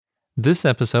This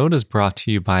episode is brought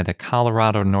to you by the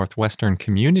Colorado Northwestern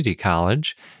Community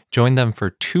College. Join them for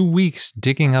 2 weeks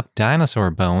digging up dinosaur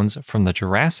bones from the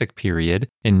Jurassic period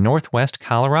in Northwest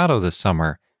Colorado this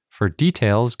summer. For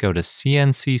details, go to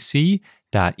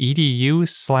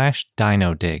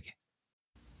cncc.edu/dinodig.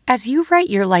 As you write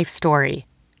your life story,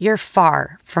 you're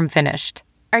far from finished.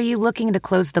 Are you looking to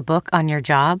close the book on your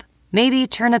job? Maybe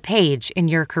turn a page in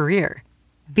your career?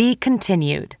 Be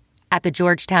continued at the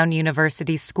Georgetown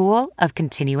University School of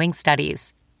Continuing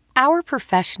Studies. Our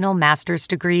professional master's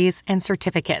degrees and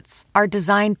certificates are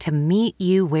designed to meet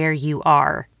you where you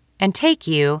are and take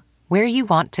you where you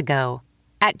want to go.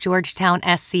 At Georgetown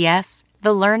SCS,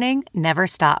 the learning never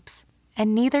stops,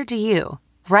 and neither do you.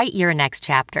 Write your next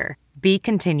chapter. Be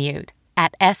continued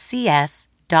at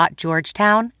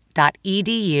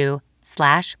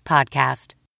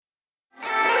scs.georgetown.edu/podcast.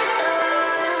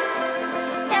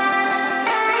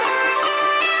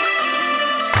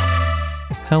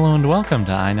 Hello and welcome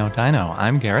to I Know Dino.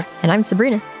 I'm Garrett. And I'm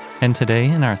Sabrina. And today,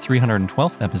 in our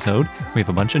 312th episode, we have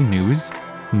a bunch of news.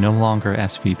 No longer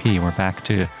SVP. We're back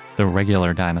to the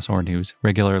regular dinosaur news,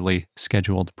 regularly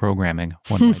scheduled programming,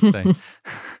 one might say.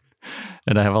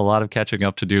 And I have a lot of catching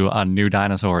up to do on new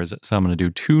dinosaurs. So I'm going to do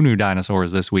 2 new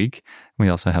dinosaurs this week. We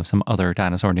also have some other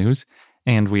dinosaur news.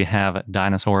 And we have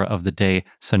Dinosaur of the Day,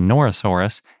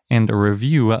 Sonorosaurus, and a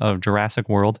review of Jurassic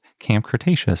World Camp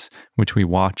Cretaceous, which we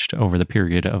watched over the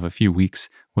period of a few weeks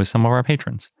with some of our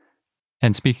patrons.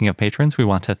 And speaking of patrons, we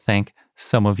want to thank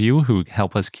some of you who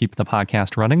help us keep the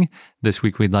podcast running. This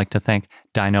week, we'd like to thank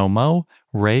Dino Mo,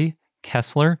 Ray,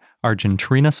 Kessler,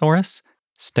 Argentrinosaurus,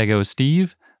 Stego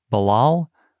Steve,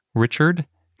 Bilal, Richard,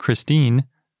 Christine,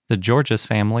 the Georges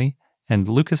family, and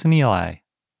Lucas and Eli.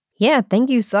 Yeah, thank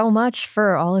you so much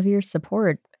for all of your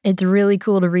support. It's really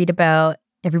cool to read about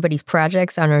everybody's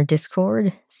projects on our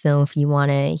Discord. So if you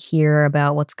want to hear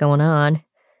about what's going on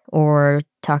or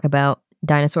talk about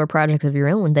dinosaur projects of your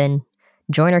own, then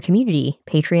join our community,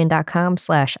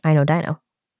 patreon.com/iknowdino.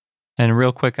 And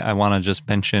real quick, I want to just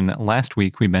mention, last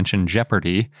week we mentioned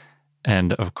Jeopardy!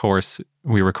 And of course,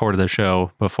 we recorded the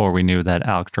show before we knew that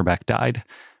Alex Trebek died,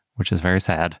 which is very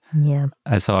sad. Yeah.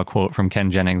 I saw a quote from Ken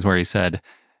Jennings where he said,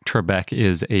 Trebek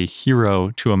is a hero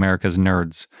to America's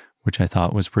nerds, which I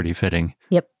thought was pretty fitting.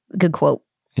 Yep, good quote.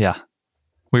 Yeah.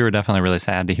 We were definitely really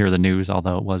sad to hear the news,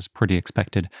 although it was pretty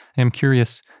expected. I'm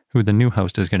curious who the new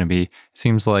host is going to be. It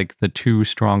seems like the 2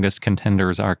 strongest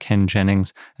contenders are Ken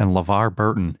Jennings and LeVar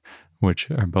Burton, which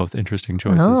are both interesting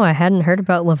choices. Oh, I hadn't heard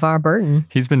about LeVar Burton.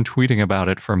 He's been tweeting about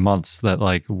it for months that,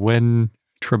 like, when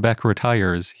Trebek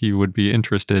retires, he would be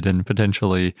interested in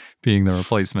potentially being the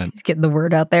replacement. He's getting the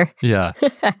word out there. Yeah.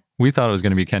 We thought it was going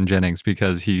to be Ken Jennings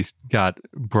because he got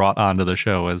brought onto the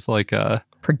show as like a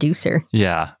producer.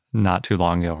 Yeah, not too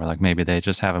long ago. We're like, maybe they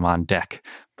just have him on deck.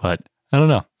 But I don't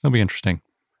know. It'll be interesting.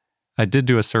 I did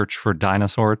do a search for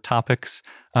dinosaur topics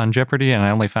on Jeopardy, and I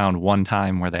only found one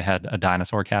time where they had a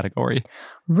dinosaur category.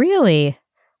 Really?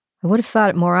 I would have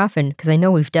thought it more often because I know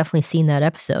we've definitely seen that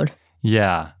episode.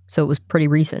 Yeah. So it was pretty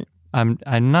recent. I'm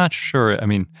not sure. I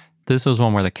mean, this was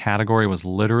one where the category was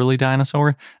literally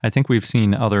dinosaur. I think we've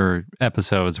seen other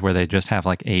episodes where they just have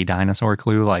like a dinosaur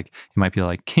clue. Like it might be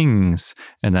like kings,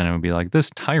 and then it would be like this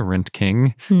tyrant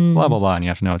king, blah, blah, blah. And you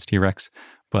have to know it's T-Rex.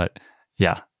 But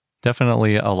yeah,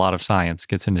 definitely a lot of science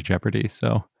gets into Jeopardy.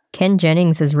 So Ken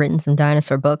Jennings has written some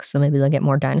dinosaur books, so maybe they'll get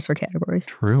more dinosaur categories.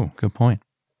 True. Good point.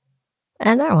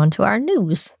 And now on to our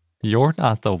news. You're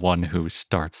not the one who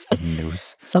starts the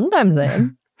news. Sometimes I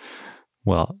am.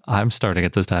 Well, I'm starting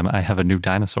it this time. I have a new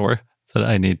dinosaur that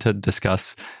I need to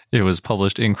discuss. It was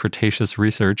published in Cretaceous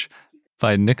Research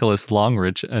by Nicholas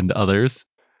Longrich and others.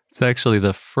 It's actually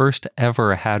the first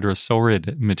ever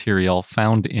hadrosaurid material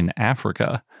found in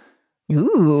Africa.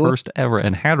 Ooh. First ever.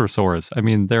 And hadrosaurs. I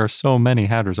mean, there are so many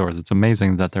hadrosaurs. It's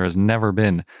amazing that there has never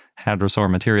been hadrosaur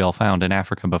material found in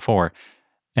Africa before.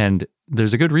 And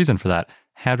there's a good reason for that.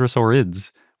 Hadrosaurids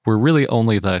were really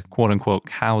only the quote-unquote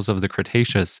cows of the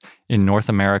Cretaceous in North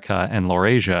America and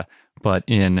Laurasia, but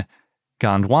in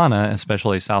Gondwana,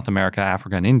 especially South America,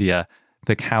 Africa, and India,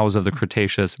 the cows of the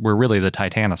Cretaceous were really the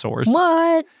titanosaurs.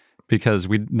 What? Because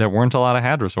there weren't a lot of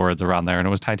hadrosaurids around there, and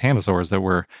it was titanosaurs that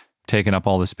were taking up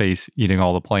all the space, eating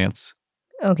all the plants.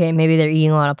 Okay, maybe they're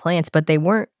eating a lot of plants, but they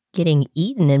weren't getting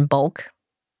eaten in bulk.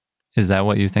 Is that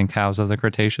what you think cows of the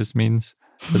Cretaceous means?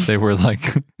 That they were like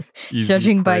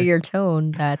Judging by your tone,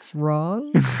 that's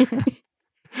wrong.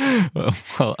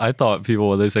 Well, I thought people,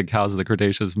 when they said cows of the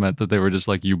Cretaceous, meant that they were just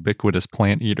like ubiquitous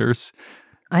plant eaters.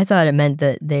 I thought it meant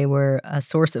that they were a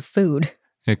source of food.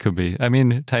 It could be. I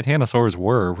mean, titanosaurs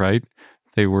were, right?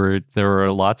 There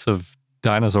were lots of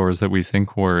dinosaurs that we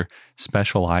think were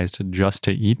specialized just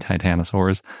to eat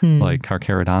titanosaurs, like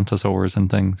Carcharodontosaurs and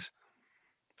things.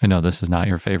 I know this is not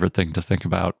your favorite thing to think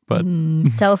about, but...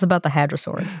 Tell us about the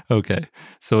hadrosaurid. Okay,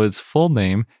 so its full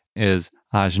name is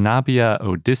Ajnabia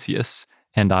odysseus,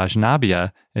 and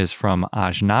Ajnabia is from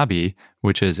Ajnabi,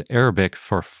 which is Arabic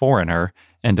for foreigner,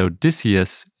 and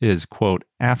Odysseus is, quote,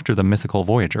 after the mythical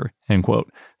voyager, end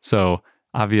quote. So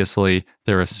obviously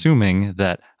they're assuming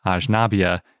that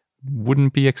Ajnabia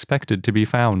wouldn't be expected to be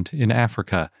found in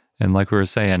Africa. And like we were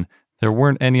saying, there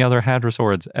weren't any other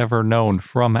hadrosaurids ever known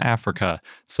from Africa.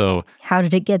 So how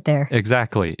did it get there?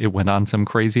 Exactly. It went on some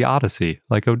crazy odyssey,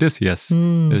 like Odysseus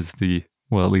is the,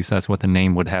 well, at least that's what the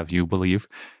name would have you believe.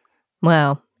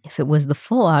 Well, if it was the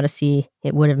full Odyssey,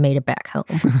 it would have made it back home.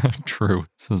 True.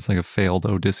 So it's like a failed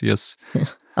Odysseus.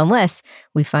 Unless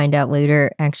we find out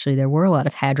later, actually, there were a lot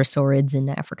of hadrosaurids in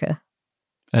Africa.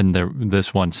 And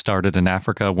this one started in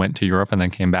Africa, went to Europe, and then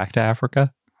came back to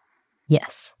Africa?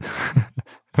 Yes.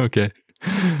 Okay.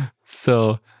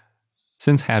 So,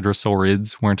 since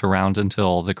hadrosaurids weren't around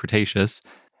until the Cretaceous,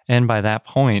 and by that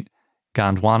point,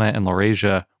 Gondwana and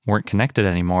Laurasia weren't connected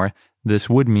anymore, this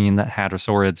would mean that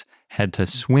hadrosaurids had to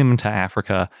swim to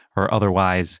Africa or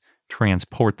otherwise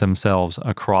transport themselves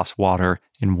across water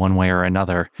in one way or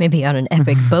another. Maybe on an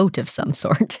epic boat of some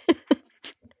sort.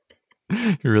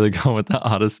 You're really going with the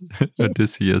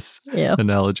Odysseus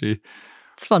analogy.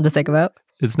 It's fun to think about.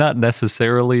 It's not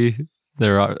necessarily,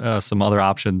 there are some other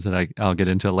options that I'll get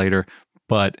into later,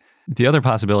 but the other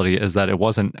possibility is that it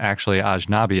wasn't actually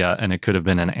Ajnabia and it could have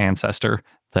been an ancestor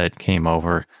that came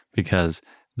over, because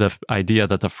the idea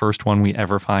that the first one we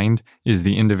ever find is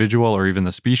the individual or even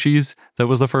the species that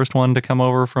was the first one to come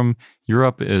over from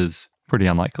Europe is pretty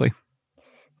unlikely.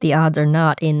 The odds are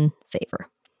not in favor.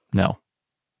 No.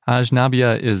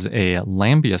 Ajnabia is a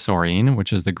Lambeosaurine,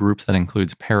 which is the group that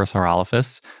includes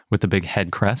Parasaurolophus with the big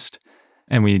head crest.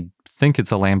 And we think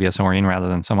it's a Lambeosaurine rather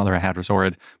than some other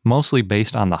hadrosaurid, mostly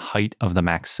based on the height of the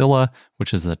maxilla,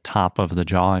 which is the top of the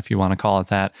jaw, if you want to call it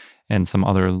that, and some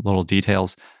other little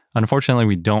details. Unfortunately,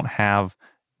 we don't have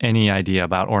any idea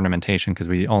about ornamentation because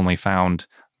we only found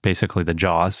basically the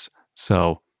jaws.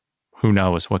 So who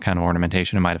knows what kind of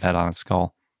ornamentation it might have had on its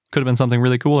skull. Could have been something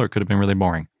really cool or it could have been really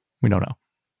boring. We don't know.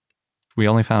 We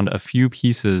only found a few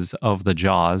pieces of the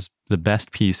jaws. The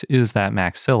best piece is that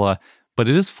maxilla, but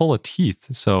it is full of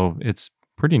teeth, so it's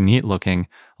pretty neat looking.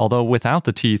 Although without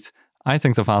the teeth, I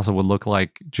think the fossil would look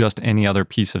like just any other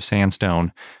piece of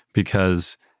sandstone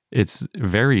because it's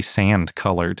very sand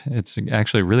colored. It's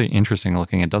actually really interesting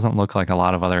looking. It doesn't look like a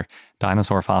lot of other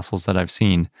dinosaur fossils that I've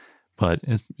seen, but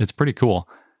it's pretty cool.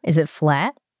 Is it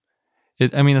flat?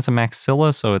 It's a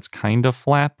maxilla, so it's kind of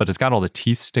flat, but it's got all the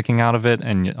teeth sticking out of it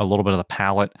and a little bit of the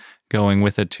palate going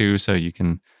with it too, so you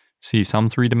can see some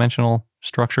three-dimensional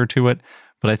structure to it.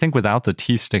 But I think without the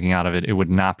teeth sticking out of it, it would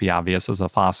not be obvious as a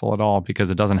fossil at all because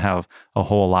it doesn't have a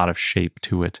whole lot of shape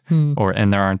to it.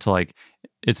 And there aren't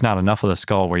it's not enough of the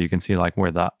skull where you can see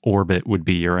where the orbit would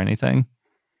be or anything.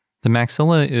 The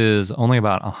maxilla is only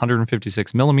about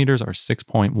 156 millimeters or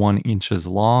 6.1 inches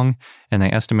long, and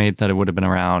they estimate that it would have been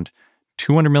around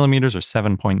 200 millimeters or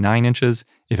 7.9 inches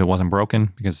if it wasn't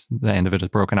broken, because the end of it is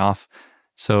broken off.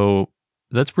 So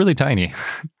that's really tiny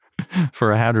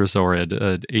for a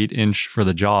hadrosaurid. 8-inch for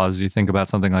the jaws. You think about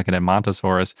something like an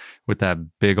Edmontosaurus with that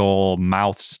big old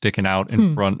mouth sticking out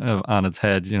in front on its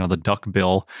head, the duck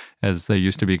bill, as they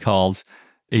used to be called.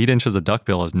 8 inches of duck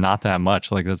bill is not that much.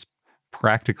 That's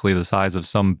practically the size of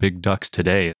some big ducks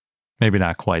today. Maybe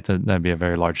not quite. That'd be a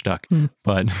very large duck.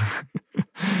 But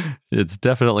it's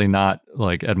definitely not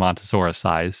like Edmontosaurus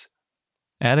size.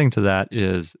 Adding to that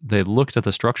is they looked at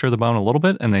the structure of the bone a little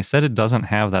bit, and they said it doesn't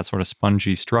have that sort of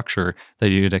spongy structure that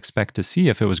you'd expect to see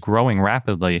if it was growing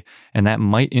rapidly, and that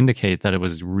might indicate that it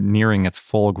was nearing its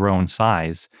full-grown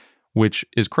size, which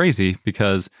is crazy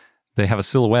because they have a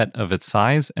silhouette of its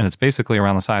size, and it's basically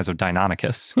around the size of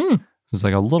Deinonychus. It's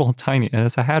like a little tiny, and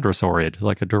it's a hadrosaurid,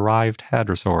 like a derived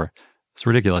hadrosaur. It's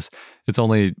ridiculous. It's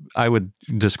only, I would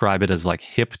describe it as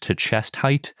hip to chest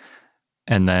height,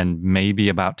 and then maybe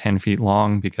about 10 feet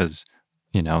long because,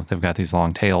 they've got these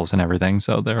long tails and everything.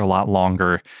 So they're a lot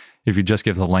longer. If you just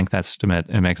give the length estimate,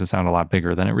 it makes it sound a lot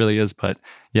bigger than it really is. But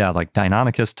yeah,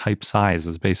 Deinonychus type size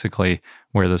is basically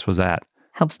where this was at.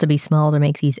 Helps to be small to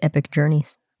make these epic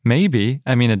journeys. Maybe.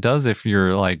 It does if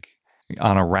you're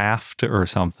on a raft or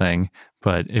something.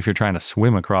 But if you're trying to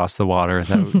swim across the water,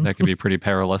 that could be pretty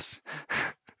perilous.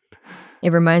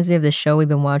 It reminds me of the show we've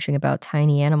been watching about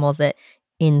tiny animals that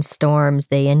in storms,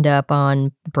 they end up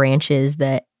on branches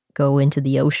that go into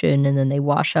the ocean and then they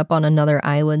wash up on another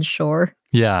island shore.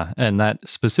 Yeah, and that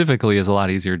specifically is a lot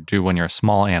easier to do when you're a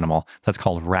small animal. That's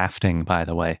called rafting, by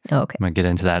the way. Okay. I'm going to get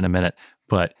into that in a minute.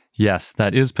 But yes,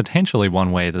 that is potentially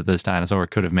one way that this dinosaur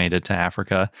could have made it to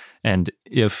Africa. And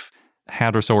if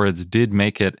hadrosaurids did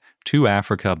make it to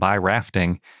Africa by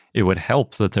rafting, it would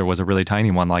help that there was a really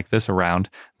tiny one like this around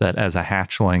that as a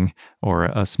hatchling or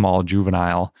a small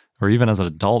juvenile, or even as an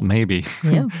adult maybe,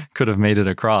 could have made it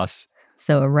across.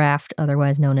 So a raft,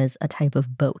 otherwise known as a type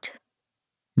of boat.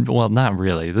 Well, not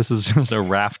really. This is just a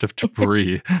raft of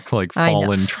debris, like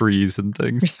fallen trees and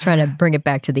things. Just trying to bring it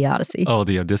back to the Odyssey. Oh,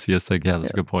 the Odysseus thing. Yeah,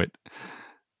 that's a good point.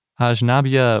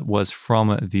 Ajnabia was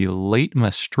from the late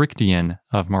Maastrichtian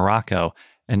of Morocco,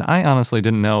 and I honestly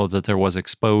didn't know that there was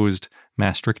exposed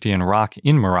Maastrichtian rock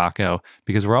in Morocco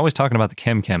because we're always talking about the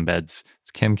Kem beds.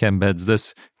 It's Kem beds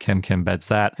this, Kem beds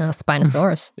that.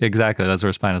 Spinosaurus. Exactly. That's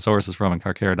where Spinosaurus is from and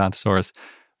Carcharodontosaurus.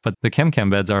 But the Kem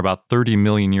beds are about 30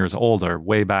 million years older,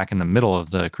 way back in the middle of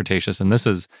the Cretaceous. And this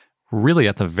is really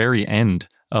at the very end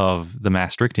of the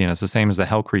Maastrichtian. It's the same as the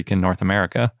Hell Creek in North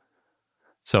America.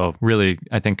 So really,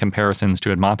 I think comparisons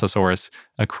to Edmontosaurus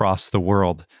across the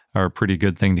world are a pretty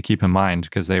good thing to keep in mind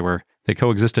because they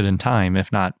coexisted in time,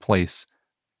 if not place.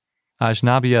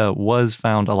 Ajnabia was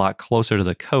found a lot closer to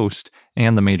the coast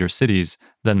and the major cities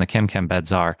than the Kem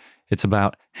beds are. It's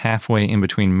about halfway in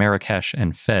between Marrakesh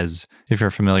and Fez, if you're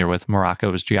familiar with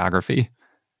Morocco's geography.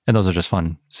 And those are just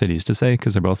fun cities to say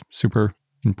because they're both super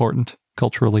important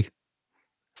culturally.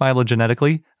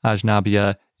 Phylogenetically,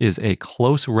 Ajnabia is a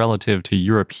close relative to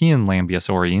European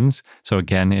Lambeosaurines. So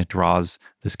again, it draws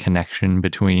this connection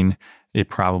between it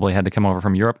probably had to come over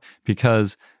from Europe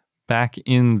because back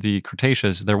in the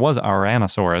Cretaceous, there was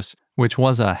Ouranosaurus, which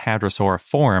was a hadrosaur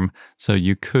form. So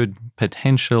you could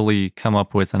potentially come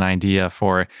up with an idea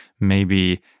for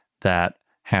maybe that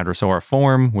hadrosaur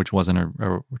form, which wasn't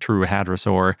a true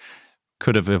hadrosaur,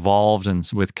 could have evolved and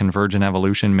with convergent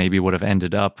evolution maybe would have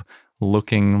ended up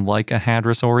looking like a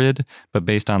hadrosaurid. But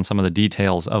based on some of the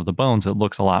details of the bones, it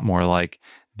looks a lot more like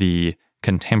the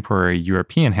contemporary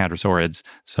European hadrosaurids.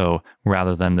 So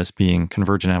rather than this being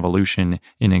convergent evolution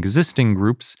in existing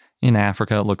groups in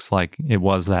Africa, it looks like it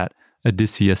was that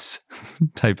Odysseus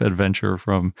type adventure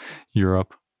from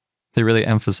Europe. They really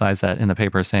emphasize that in the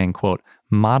paper, saying, quote,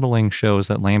 modeling shows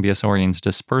that Lambeosaurians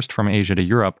dispersed from Asia to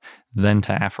Europe, then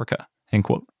to Africa, end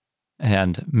quote.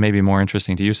 And maybe more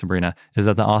interesting to you, Sabrina, is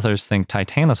that the authors think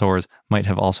titanosaurs might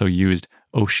have also used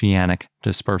oceanic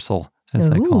dispersal, as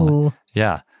they call it.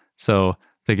 Yeah. So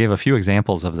they gave a few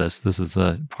examples of this. This is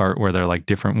the part where there are like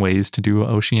different ways to do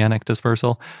oceanic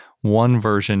dispersal. One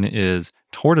version is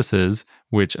tortoises,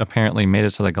 which apparently made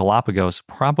it to the Galapagos,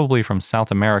 probably from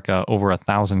South America over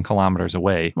 1,000 kilometers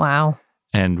away. Wow.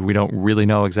 And we don't really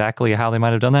know exactly how they might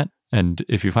have done that. And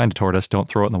if you find a tortoise, don't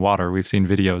throw it in the water. We've seen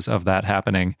videos of that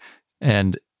happening.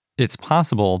 And it's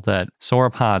possible that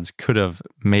sauropods could have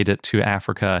made it to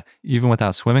Africa even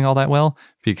without swimming all that well,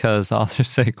 because the authors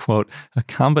say, quote, a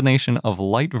combination of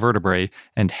light vertebrae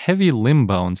and heavy limb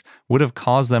bones would have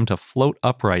caused them to float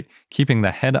upright, keeping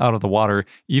the head out of the water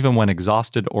even when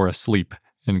exhausted or asleep,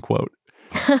 end quote.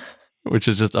 Which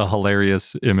is just a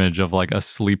hilarious image of like a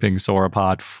sleeping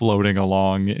sauropod floating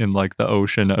along in like the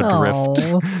ocean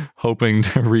adrift, hoping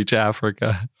to reach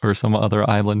Africa or some other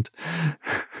island.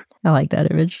 I like that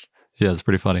image. Yeah, it's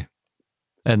pretty funny.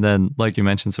 And then, like you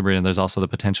mentioned, Sabrina, there's also the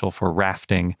potential for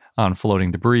rafting on floating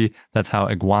debris. That's how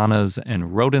iguanas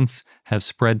and rodents have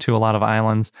spread to a lot of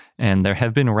islands. And there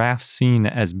have been rafts seen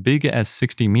as big as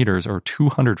 60 meters or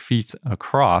 200 feet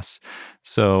across.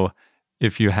 So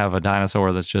if you have a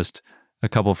dinosaur that's just a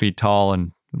couple feet tall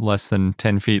and less than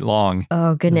 10 feet long,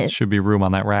 oh goodness, there should be room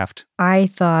on that raft. I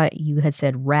thought you had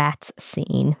said rats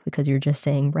seen because you're just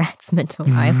saying rats meant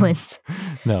on islands.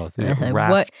 No,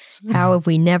 rafts. How have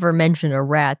we never mentioned a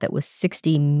rat that was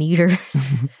 60 meters?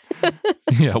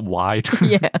 Yeah, wide.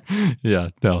 Yeah. Yeah,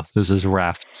 no, this is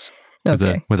rafts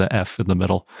Okay. with a F in the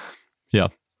middle. Yeah.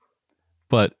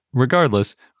 But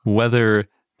regardless, whether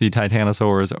the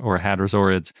titanosaurs or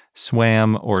hadrosaurids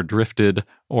swam or drifted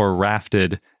or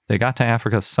rafted, they got to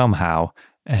Africa somehow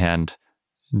and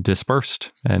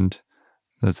dispersed. And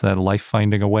that's that life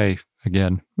finding a way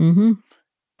again. Mm-hmm.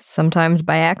 Sometimes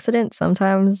by accident,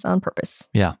 sometimes on purpose.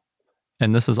 Yeah.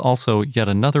 And this is also yet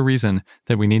another reason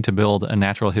that we need to build a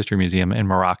natural history museum in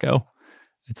Morocco.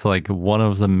 It's like one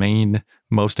of the main,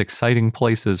 most exciting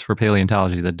places for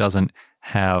paleontology that doesn't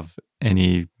have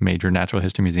any major natural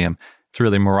history museum. It's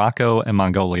really Morocco and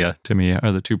Mongolia, to me,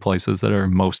 are the two places that are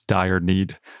in most dire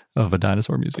need of a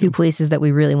dinosaur museum. Two places that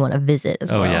we really want to visit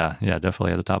as well. Oh, yeah. Yeah,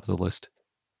 definitely at the top of the list.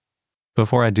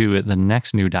 Before I do the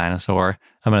next new dinosaur,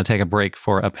 I'm going to take a break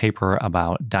for a paper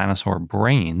about dinosaur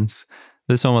brains.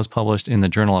 This one was published in the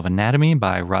Journal of Anatomy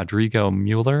by Rodrigo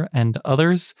Mueller and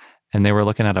others, and they were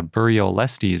looking at a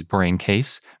Buriolestes brain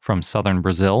case from southern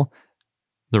Brazil.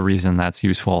 The reason that's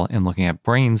useful in looking at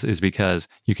brains is because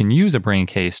you can use a brain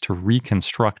case to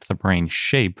reconstruct the brain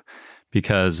shape,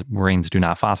 because brains do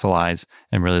not fossilize,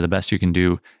 and really the best you can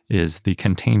do is the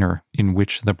container in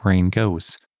which the brain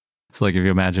goes. So like if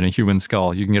you imagine a human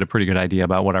skull, you can get a pretty good idea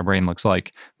about what our brain looks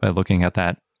like by looking at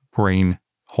that brain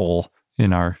hole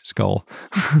in our skull.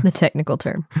 The technical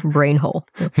term, brain hole.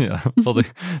 Yeah. Well,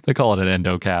 they call it an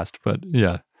endocast, but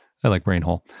yeah, I like brain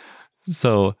hole.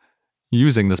 So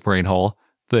using this brain hole,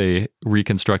 they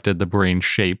reconstructed the brain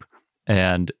shape,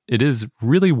 and it is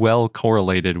really well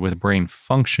correlated with brain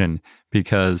function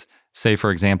because, say,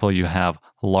 for example, you have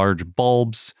large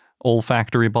bulbs,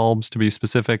 olfactory bulbs to be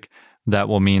specific. That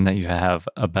will mean that you have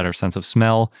a better sense of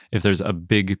smell. If there's a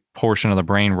big portion of the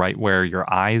brain right where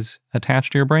your eyes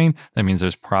attach to your brain, that means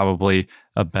there's probably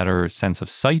a better sense of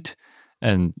sight.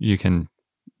 And you can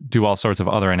do all sorts of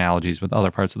other analogies with other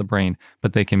parts of the brain,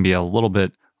 but they can be a little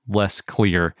bit less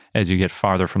clear as you get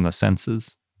farther from the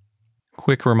senses.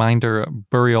 Quick reminder,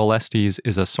 Buriolestes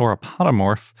is a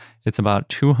sauropodomorph. It's about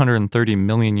 230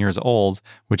 million years old,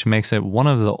 which makes it one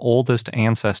of the oldest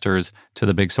ancestors to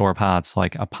the big sauropods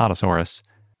like Apatosaurus.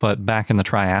 But back in the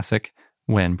Triassic,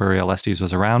 when Buriolestes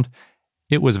was around,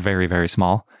 it was very, very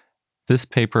small. This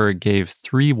paper gave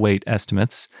 3 weight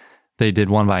estimates. They did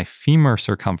one by femur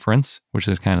circumference, which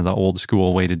is kind of the old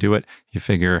school way to do it. You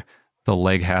figure the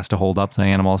leg has to hold up the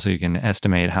animal so you can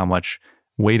estimate how much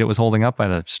weight it was holding up by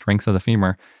the strength of the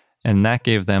femur, and that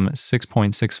gave them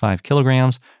 6.65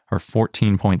 kilograms or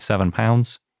 14.7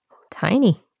 pounds.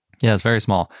 Tiny. Yeah, it's very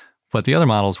small. But the other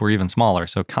models were even smaller.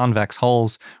 So convex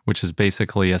hulls, which is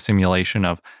basically a simulation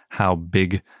of how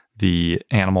big the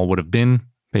animal would have been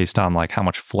based on like how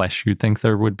much flesh you'd think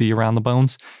there would be around the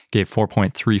bones, gave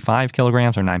 4.35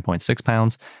 kilograms or 9.6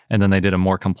 pounds. And then they did a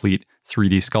more complete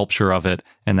 3D sculpture of it,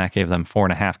 and that gave them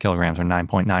 4.5 kilograms or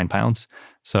 9.9 pounds.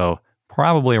 So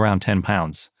probably around 10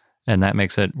 pounds. And that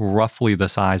makes it roughly the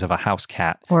size of a house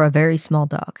cat. Or a very small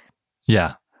dog.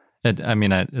 Yeah.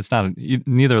 It's not,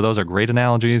 neither of those are great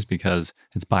analogies because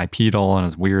it's bipedal and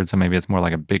it's weird. So maybe it's more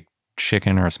like a big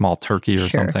chicken or a small turkey or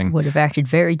something. Would have acted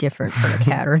very different from a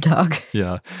cat or a dog.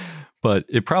 Yeah. But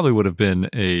it probably would have been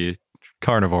a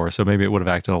carnivore. So maybe it would have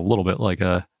acted a little bit like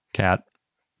a cat.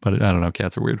 But I don't know.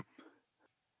 Cats are weird.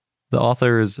 The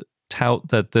authors tout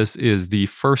that this is the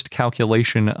first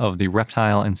calculation of the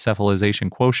reptile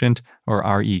encephalization quotient, or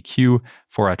REQ,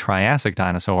 for a Triassic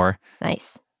dinosaur.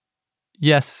 Nice.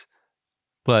 Yes,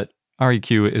 but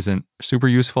REQ isn't super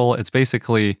useful. It's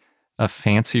basically a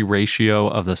fancy ratio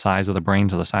of the size of the brain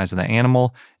to the size of the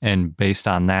animal, and based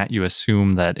on that, you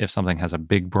assume that if something has a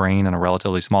big brain and a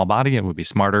relatively small body, it would be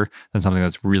smarter than something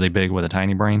that's really big with a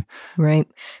tiny brain. Right,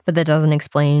 but that doesn't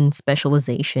explain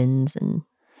specializations and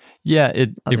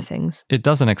other things. It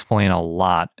doesn't explain a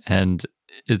lot, and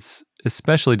it's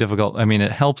especially difficult. I mean,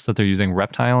 it helps that they're using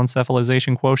reptile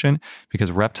encephalization quotient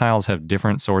because reptiles have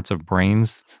different sorts of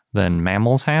brains than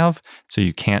mammals have. So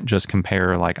you can't just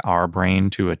compare like our brain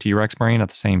to a T-Rex brain at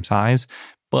the same size,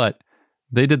 but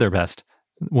they did their best.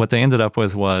 What they ended up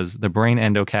with was the brain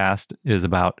endocast is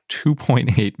about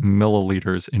 2.8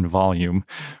 milliliters in volume,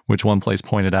 which one place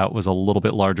pointed out was a little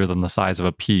bit larger than the size of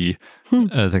a pea.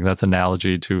 I think that's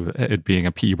analogy to it being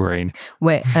a pea brain.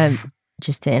 Wait,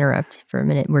 just to interrupt for a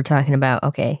minute, we're talking about,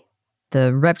 okay,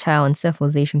 the reptile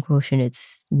encephalization quotient,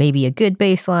 it's maybe a good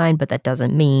baseline, but that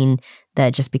doesn't mean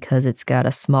that just because it's got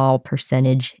a small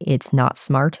percentage, it's not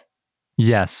smart.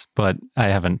 Yes, but I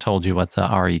haven't told you what the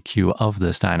REQ of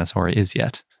this dinosaur is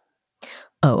yet.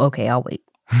 Oh, okay, I'll wait.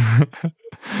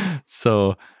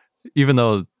 So even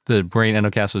though the brain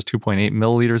endocast was 2.8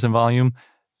 milliliters in volume,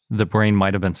 the brain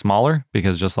might have been smaller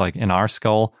because just like in our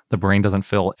skull, the brain doesn't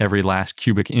fill every last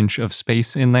cubic inch of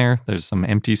space in there. There's some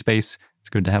empty space. It's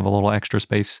good to have a little extra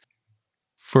space.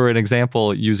 For an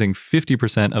example, using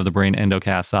 50% of the brain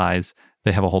endocast size,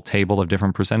 they have a whole table of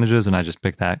different percentages, and I just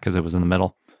picked that because it was in the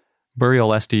middle.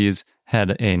 Buriolestes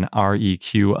had an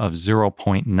REQ of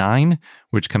 0.9,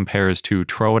 which compares to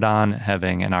Troodon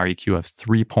having an REQ of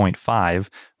 3.5,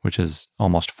 which is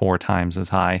almost 4 times as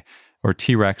high, or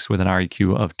T-Rex with an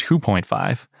REQ of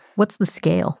 2.5. What's the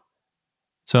scale?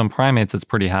 So in primates, it's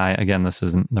pretty high. Again, this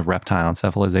isn't the reptile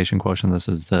encephalization quotient. This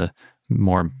is the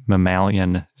more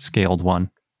mammalian scaled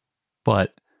one.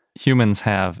 But humans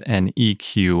have an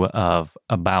EQ of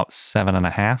about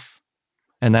 7.5.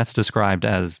 And that's described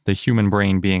as the human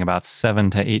brain being about 7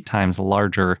 to 8 times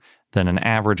larger than an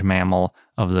average mammal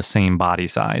of the same body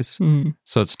size.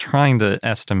 So it's trying to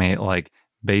estimate, like,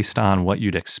 based on what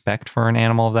you'd expect for an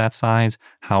animal of that size,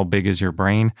 how big is your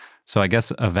brain? So I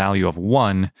guess a value of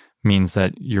 1 means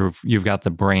that you've got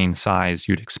the brain size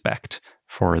you'd expect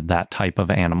for that type of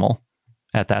animal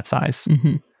at that size.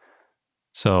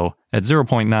 So at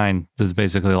 0.9, this is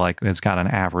basically like it's got an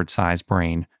average size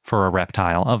brain for a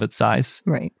reptile of its size.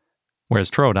 Right. Whereas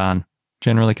Troodon,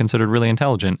 generally considered really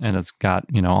intelligent, and it's got,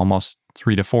 almost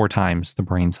 3 to 4 times the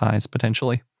brain size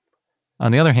potentially.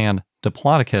 On the other hand,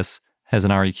 Diplodocus has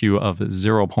an REQ of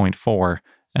 0.4,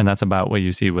 and that's about what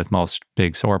you see with most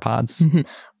big sauropods.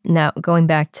 Now, going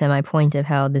back to my point of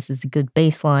how this is a good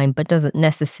baseline, but doesn't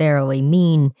necessarily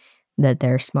mean that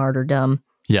they're smart or dumb.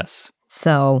 Yes.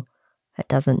 So that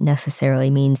doesn't necessarily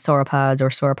mean sauropods or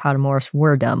sauropodomorphs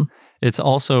were dumb. It's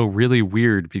also really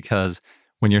weird because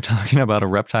when you're talking about a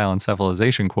reptile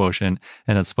encephalization quotient,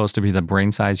 and it's supposed to be the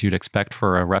brain size you'd expect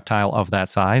for a reptile of that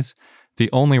size, the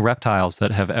only reptiles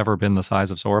that have ever been the size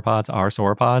of sauropods are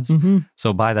sauropods.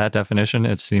 So by that definition,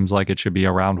 it seems like it should be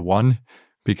around 1,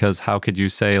 because how could you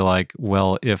say, like,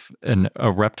 well, if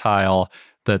a reptile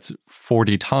that's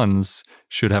 40 tons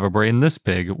should have a brain this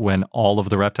big when all of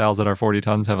the reptiles that are 40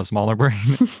 tons have a smaller brain?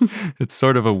 It's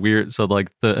sort of a weird, so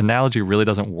like the analogy really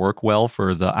doesn't work well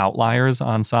for the outliers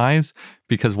on size,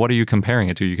 because what are you comparing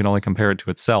it to? You can only compare it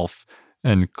to itself.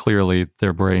 And clearly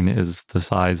their brain is the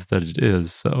size that it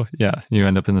is. So yeah, you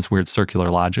end up in this weird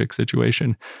circular logic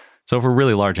situation. So for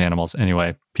really large animals,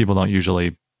 anyway, people don't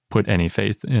usually put any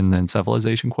faith in the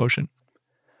encephalization quotient.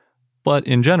 But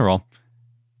in general,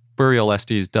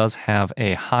 Buriolestes does have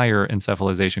a higher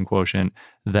encephalization quotient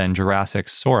than Jurassic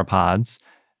sauropods.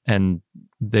 And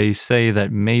they say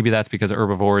that maybe that's because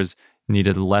herbivores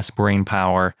needed less brain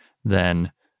power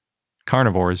than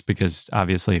carnivores, because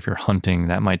obviously if you're hunting,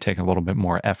 that might take a little bit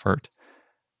more effort.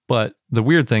 But the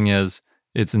weird thing is,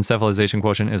 its encephalization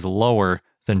quotient is lower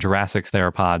than Jurassic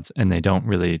theropods, and they don't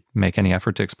really make any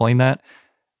effort to explain that.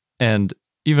 And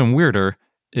even weirder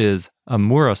is a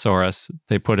Murosaurus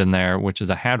they put in there, which is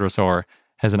a hadrosaur,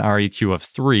 has an REQ of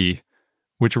 3,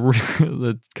 which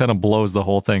really kind of blows the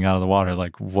whole thing out of the water.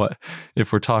 Like, what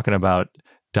if we're talking about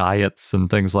diets and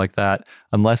things like that,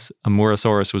 unless a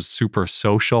Murosaurus was super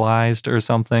socialized or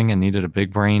something and needed a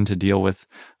big brain to deal with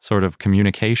sort of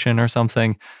communication or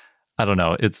something. I don't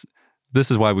know.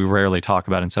 This is why we rarely talk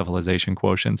about encephalization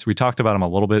quotients. We talked about them a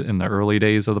little bit in the early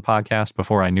days of the podcast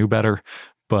before I knew better,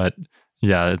 but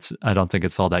yeah, I don't think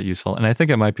it's all that useful. And I think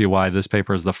it might be why this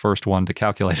paper is the first one to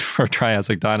calculate for a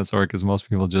Triassic dinosaur, because most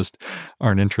people just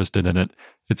aren't interested in it.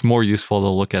 It's more useful to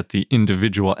look at the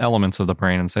individual elements of the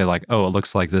brain and say, like, oh, it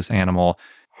looks like this animal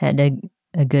had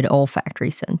a good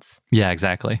olfactory sense. Yeah,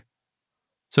 exactly.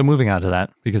 So moving on to that,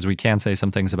 because we can say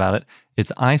some things about it,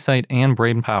 its eyesight and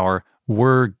brain power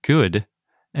were good,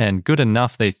 and good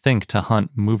enough, they think, to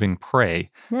hunt moving prey.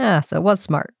 Yeah, so it was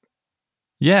smart.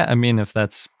 Yeah, I mean, if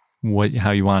that's how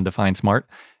you want to define smart.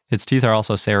 Its teeth are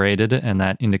also serrated, and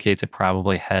that indicates it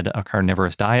probably had a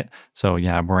carnivorous diet. So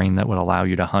yeah, a brain that would allow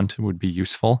you to hunt would be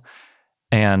useful.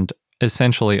 And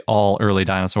essentially all early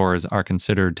dinosaurs are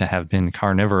considered to have been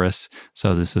carnivorous,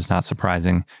 so this is not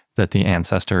surprising that the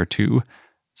ancestor to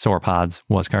sauropods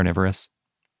was carnivorous.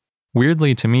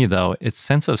 Weirdly to me, though, its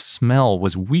sense of smell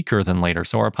was weaker than later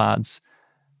sauropods,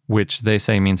 which they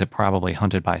say means it probably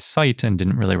hunted by sight and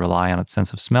didn't really rely on its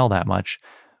sense of smell that much.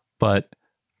 But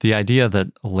the idea that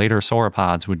later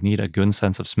sauropods would need a good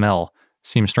sense of smell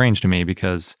seems strange to me,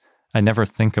 because I never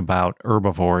think about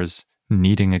herbivores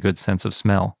needing a good sense of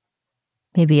smell.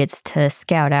 Maybe it's to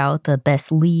scout out the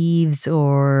best leaves,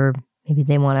 or maybe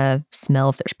they want to smell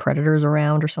if there's predators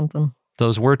around or something.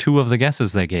 Those were 2 of the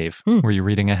guesses they gave. Were you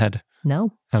reading ahead?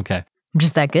 No. Okay. I'm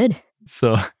just that good.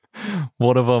 So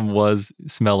one of them was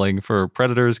smelling for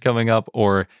predators coming up,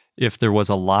 or if there was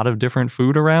a lot of different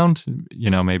food around,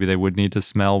 maybe they would need to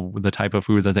smell the type of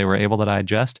food that they were able to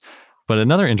digest. But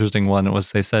another interesting one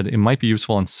was they said it might be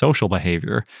useful in social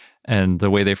behavior. And the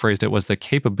way they phrased it was the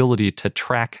capability to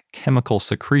track chemical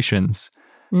secretions.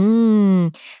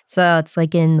 So it's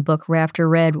like in the book Raptor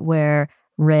Red, where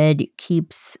Red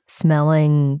keeps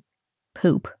smelling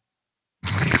poop.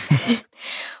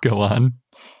 Go on.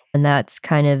 And that's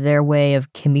kind of their way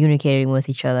of communicating with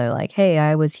each other, like, hey,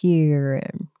 I was here.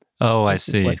 And oh, I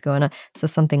see. What's going on? So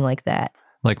something like that.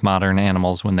 Like modern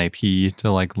animals when they pee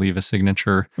to like leave a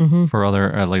signature for other,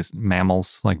 or at least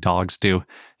mammals like dogs do.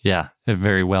 Yeah, it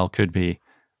very well could be.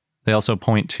 They also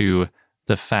point to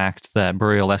the fact that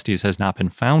Buriolestes has not been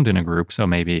found in a group, so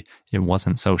maybe it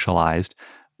wasn't socialized.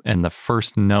 And the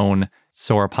first known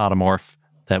sauropodomorph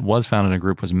that was found in a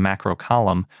group was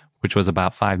Macrocolum, which was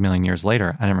about 5 million years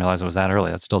later. I didn't realize it was that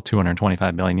early. That's still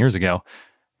 225 million years ago.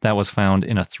 That was found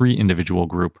in a 3-individual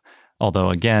group.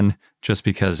 Although, again, just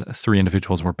because 3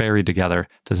 individuals were buried together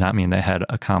does not mean they had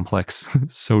a complex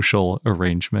social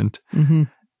arrangement. Mm-hmm.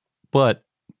 But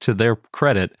to their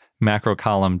credit,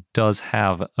 Macrocolum does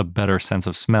have a better sense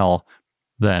of smell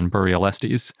than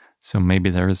Burriolestes, so maybe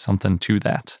there is something to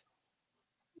that.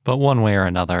 But one way or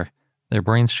another, their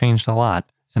brains changed a lot,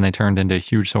 and they turned into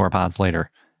huge sauropods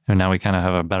later. And now we kind of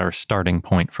have a better starting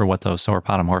point for what those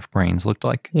sauropodomorph brains looked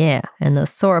like. Yeah, and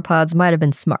those sauropods might have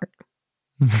been smart.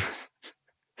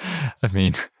 I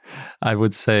mean, I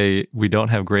would say we don't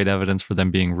have great evidence for them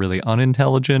being really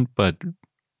unintelligent, but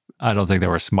I don't think they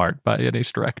were smart by any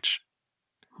stretch.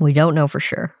 We don't know for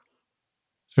sure.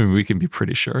 I mean, we can be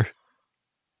pretty sure.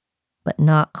 But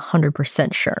not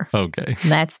 100% sure. Okay.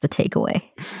 That's the takeaway.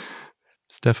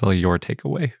 It's definitely your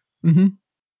takeaway. Mm-hmm.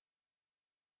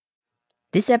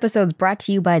 This episode's brought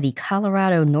to you by the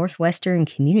Colorado Northwestern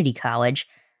Community College,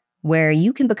 where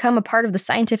you can become a part of the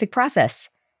scientific process.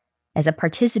 As a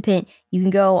participant, you can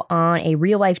go on a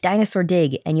real-life dinosaur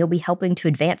dig, and you'll be helping to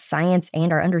advance science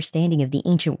and our understanding of the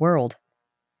ancient world.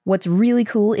 What's really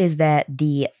cool is that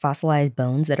the fossilized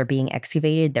bones that are being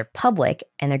excavated, they're public,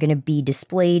 and they're going to be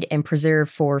displayed and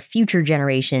preserved for future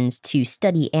generations to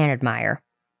study and admire.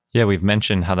 Yeah, we've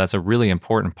mentioned how that's a really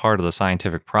important part of the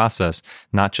scientific process,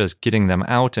 not just getting them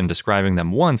out and describing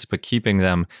them once, but keeping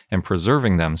them and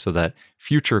preserving them so that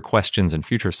future questions and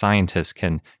future scientists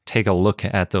can take a look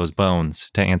at those bones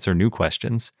to answer new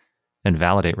questions and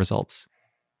validate results.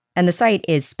 And the site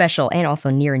is special and also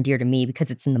near and dear to me because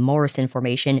it's in the Morrison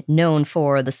Formation, known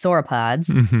for the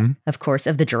sauropods, of course,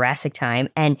 of the Jurassic time,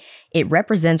 and it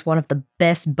represents one of the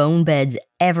best bone beds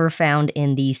ever found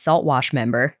in the Saltwash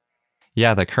member.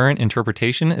 Yeah, the current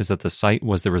interpretation is that the site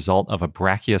was the result of a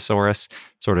Brachiosaurus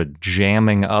sort of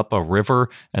jamming up a river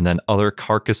and then other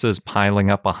carcasses piling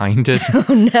up behind it.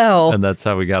 Oh, no. And that's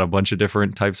how we got a bunch of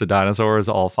different types of dinosaurs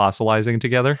all fossilizing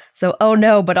together. So, oh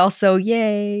no, but also,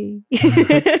 yay.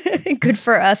 Good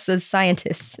for us as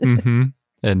scientists. And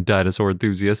dinosaur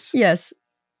enthusiasts. Yes.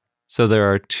 So there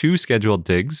are 2 scheduled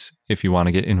digs if you want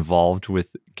to get involved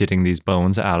with getting these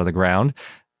bones out of the ground.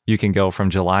 You can go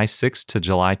from July 6th to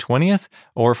July 20th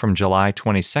or from July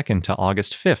 22nd to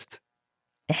August 5th.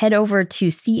 Head over to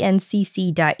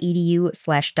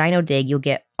cncc.edu/dinodig. You'll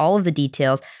get all of the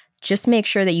details. Just make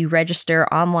sure that you register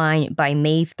online by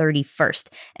May 31st.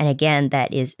 And again,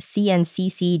 that is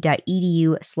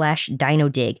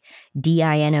cncc.edu/dinodig,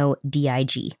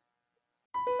 DINODIG.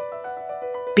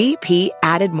 BP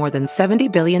added more than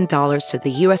 $70 billion to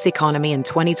the U.S. economy in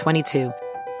 2022.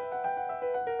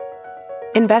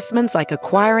 Investments like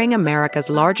acquiring America's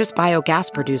largest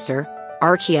biogas producer,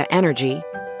 Archaea Energy,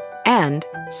 and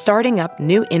starting up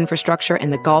new infrastructure in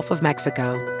the Gulf of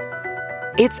Mexico.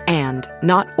 It's and,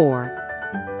 not or.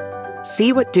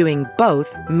 See what doing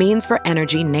both means for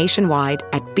energy nationwide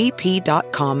at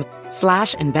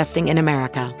bp.com/investing in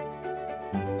America.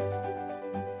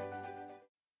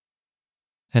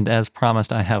 And as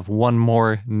promised, I have one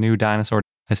more new dinosaur.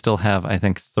 I still have, I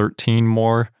think, 13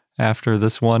 more after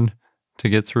this one to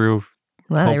get through,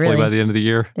 hopefully by the end of the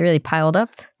year. They really piled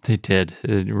up. They did.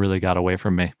 It really got away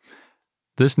from me.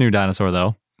 This new dinosaur,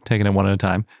 though, taking it one at a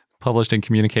time, published in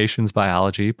Communications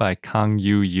Biology by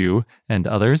Kang-Yu Yu and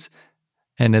others.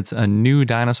 And it's a new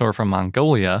dinosaur from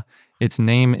Mongolia. Its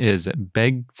name is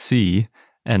Begtsi,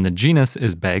 and the genus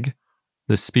is Beg.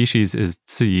 The species is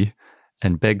Tsi,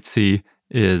 and Begtsi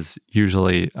is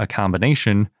usually a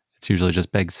combination. It's usually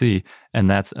just Begtsi, and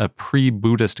that's a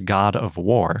pre-Buddhist god of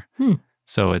war.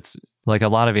 So it's like a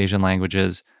lot of Asian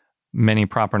languages, many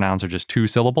proper nouns are just 2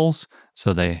 syllables.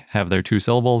 So they have their 2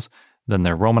 syllables, then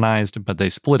they're romanized, but they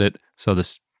split it. So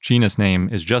this genus name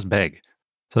is just Beg.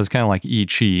 So it's kind of like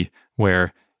I-Chi,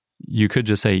 where you could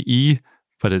just say E,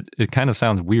 but it kind of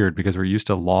sounds weird because we're used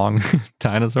to long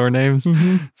dinosaur names.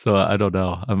 So I don't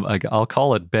know. I'll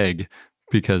call it Beg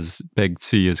because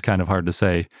Begtsi is kind of hard to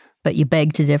say. But you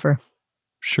beg to differ.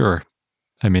 Sure.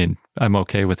 I mean, I'm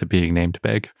okay with it being named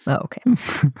Beg. Oh, okay.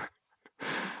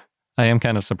 I am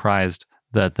kind of surprised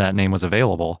that that name was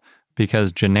available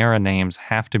because genera names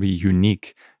have to be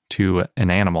unique to an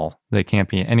animal. They can't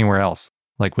be anywhere else,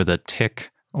 like with a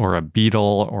tick or a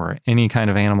beetle or any kind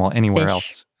of animal anywhere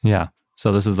else. Yeah.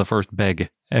 So this is the first Beg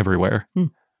everywhere.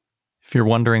 If you're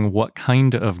wondering what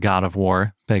kind of god of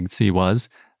war Begtsi was,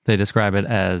 they describe it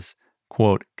as,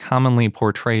 quote, commonly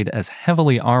portrayed as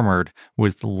heavily armored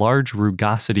with large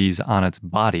rugosities on its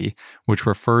body, which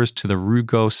refers to the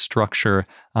rugose structure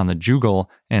on the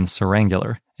jugal and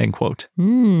syringular, end quote.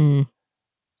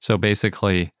 So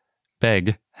basically,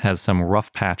 Beg has some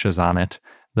rough patches on it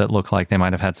that look like they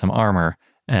might have had some armor,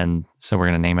 and so we're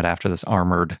going to name it after this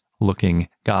armored-looking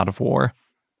god of war.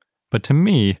 But to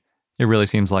me, it really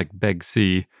seems like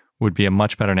Beg-C would be a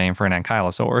much better name for an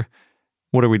ankylosaur.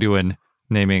 What are we doing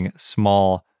naming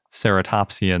small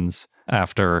ceratopsians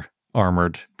after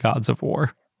armored gods of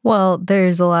war? Well,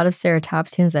 there's a lot of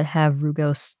ceratopsians that have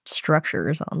rugose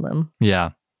structures on them.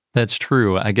 Yeah, that's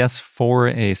true. I guess for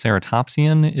a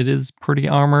ceratopsian, it is pretty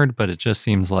armored, but it just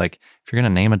seems like if you're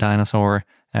going to name a dinosaur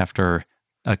after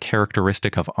a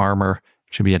characteristic of armor,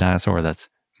 it should be a dinosaur that's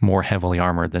more heavily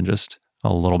armored than just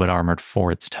a little bit armored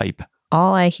for its type.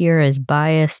 All I hear is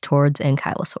bias towards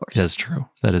ankylosaurs. That's true.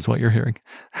 That is what you're hearing.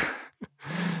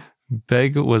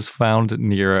 Beg was found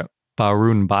near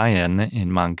Barunbayan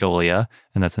in Mongolia,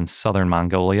 and that's in southern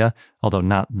Mongolia, although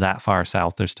not that far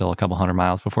south. There's still a couple hundred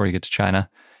miles before you get to China.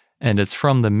 And it's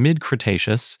from the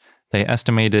mid-Cretaceous. They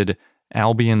estimated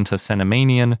Albian to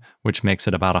Cenomanian, which makes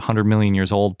it about 100 million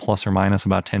years old, plus or minus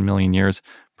about 10 million years.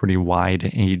 Pretty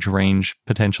wide age range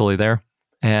potentially there.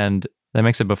 And that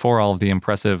makes it before all of the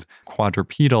impressive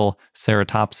quadrupedal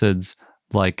ceratopsids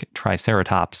like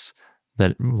Triceratops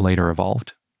that later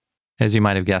evolved. As you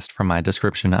might have guessed from my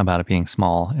description about it being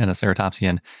small and a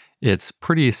ceratopsian, it's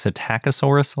pretty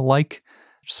Psittacosaurus-like,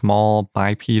 small,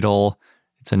 bipedal.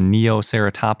 It's a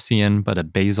neoceratopsian, but a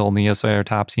basal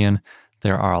neoceratopsian.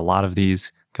 There are a lot of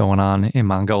these going on in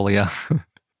Mongolia.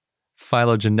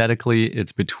 Phylogenetically,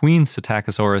 it's between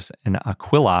Psittacosaurus and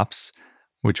Aquilops,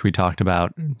 which we talked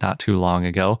about not too long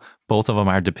ago. Both of them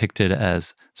are depicted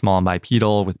as small and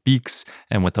bipedal with beaks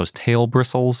and with those tail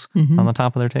bristles on the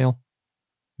top of their tail.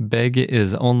 Beg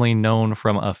is only known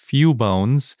from a few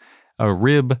bones, a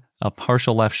rib, a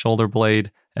partial left shoulder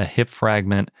blade, a hip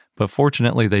fragment, but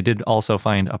fortunately they did also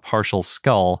find a partial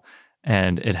skull,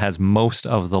 and it has most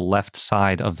of the left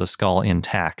side of the skull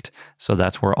intact, so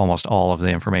that's where almost all of the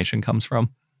information comes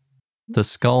from. The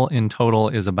skull in total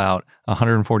is about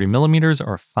 140 millimeters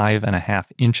or 5.5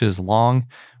 inches long,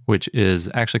 which is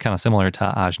actually kind of similar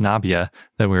to Ajnabia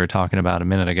that we were talking about a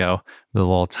minute ago, the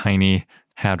little tiny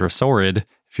hadrosaurid.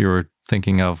 If you were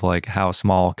thinking of like how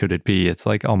small could it be, it's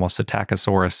like almost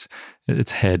Psittacosaurus,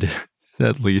 its head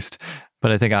at least.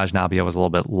 But I think Ajnabia was a little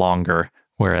bit longer,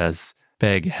 whereas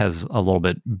Beg has a little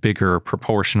bit bigger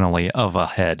proportionally of a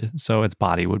head, so its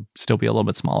body would still be a little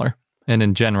bit smaller. And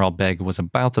in general, Beg was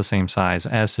about the same size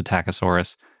as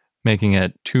Psittacosaurus, making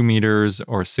it 2 meters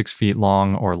or 6 feet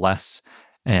long or less.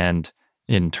 And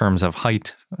in terms of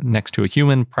height, next to a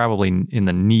human, probably in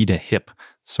the knee to hip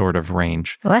sort of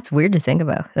range. Well, that's weird to think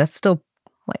about. That's still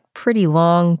like pretty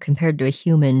long compared to a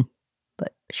human,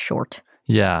 but short.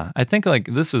 Yeah, I think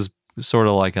like this is sort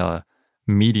of like a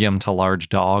medium to large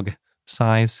dog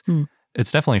size.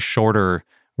 It's definitely shorter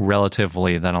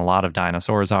relatively than a lot of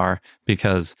dinosaurs are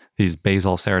because these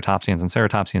basal ceratopsians and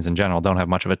ceratopsians in general don't have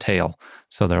much of a tail.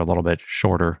 So they're a little bit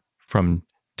shorter from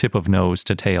tip of nose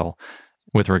to tail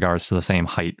with regards to the same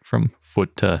height from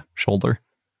foot to shoulder.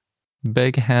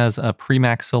 Beg has a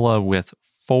premaxilla with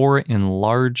 4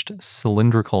 enlarged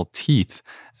cylindrical teeth,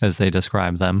 as they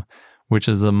describe them, which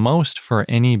is the most for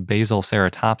any basal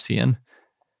ceratopsian.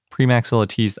 Premaxilla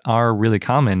teeth are really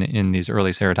common in these early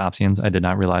ceratopsians. I did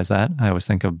not realize that. I always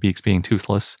think of beaks being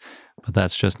toothless, but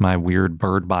that's just my weird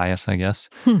bird bias, I guess.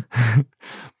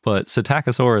 But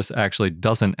Psittacosaurus actually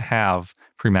doesn't have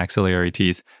premaxillary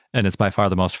teeth, and it's by far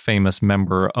the most famous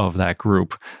member of that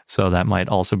group. So that might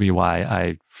also be why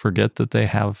I forget that they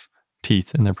have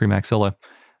teeth in their premaxilla.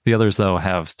 The others, though,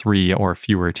 have 3 or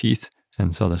fewer teeth,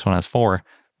 and so this one has 4.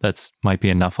 That might be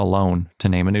enough alone to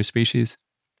name a new species.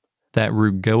 That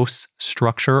rugose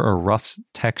structure or rough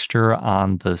texture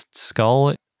on the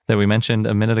skull that we mentioned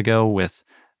a minute ago with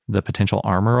the potential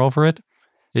armor over it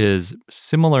is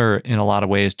similar in a lot of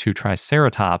ways to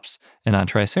Triceratops. And on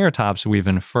Triceratops, we've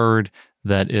inferred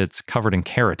that it's covered in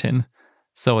keratin.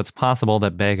 So it's possible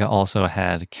that Beg also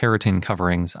had keratin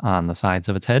coverings on the sides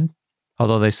of its head.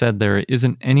 Although they said there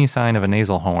isn't any sign of a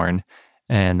nasal horn.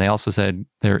 And they also said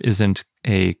there isn't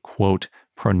a, quote,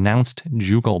 pronounced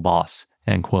jugal boss,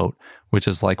 end quote, which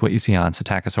is like what you see on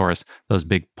Psittacosaurus, those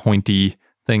big pointy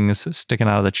things sticking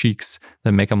out of the cheeks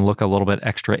that make them look a little bit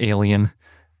extra alien.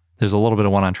 There's a little bit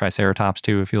of one on Triceratops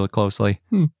too, if you look closely.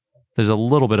 There's a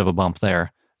little bit of a bump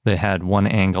there. They had one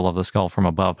angle of the skull from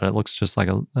above, but it looks just like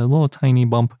a little tiny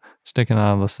bump sticking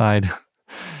out of the side.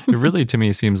 It really, to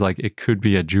me, seems like it could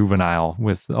be a juvenile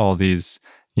with all these,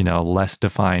 less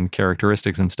defined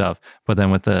characteristics and stuff. But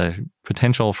then with the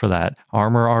potential for that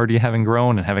armor already having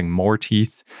grown and having more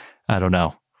teeth, I don't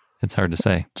know. It's hard to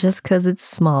say. Just because it's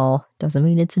small doesn't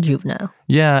mean it's a juvenile.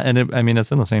 Yeah, and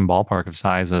it's in the same ballpark of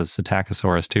size as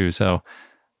Psittacosaurus too. So,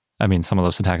 some of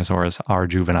those Psittacosaurus are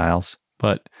juveniles,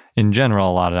 but in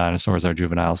general, a lot of dinosaurs are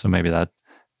juveniles. So maybe that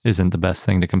isn't the best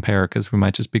thing to compare because we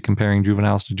might just be comparing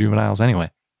juveniles to juveniles anyway.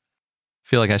 I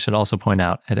feel like I should also point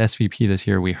out at SVP this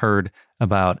year, we heard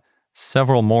about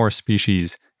several more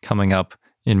species coming up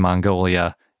in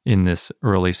Mongolia in this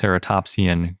early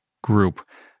Ceratopsian group,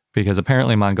 because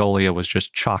apparently Mongolia was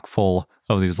just chock full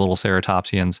of these little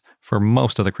ceratopsians for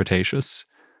most of the Cretaceous.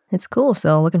 It's cool,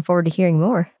 so looking forward to hearing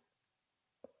more.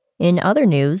 In other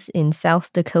news, in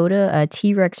South Dakota, a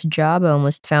T-Rex jawbone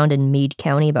was found in Meade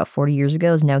County about 40 years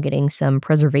ago, is now getting some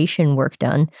preservation work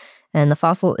done. And the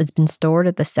fossil, it's been stored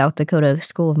at the South Dakota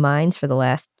School of Mines for the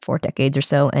last 4 decades or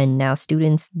so, and now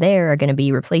students there are going to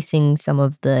be replacing some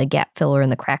of the gap filler in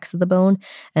the cracks of the bone,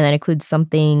 and that includes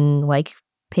something like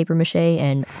paper mache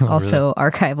and also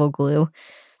archival glue.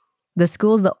 The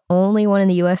school is the only one in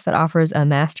the U.S. that offers a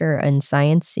master in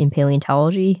science in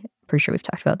paleontology. Pretty sure we've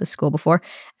talked about this school before,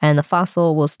 and the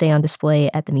fossil will stay on display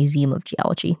at the Museum of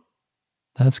Geology.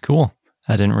 That's cool.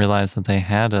 I didn't realize that they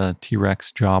had a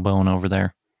T-Rex jawbone over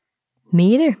there.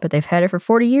 Me either, but they've had it for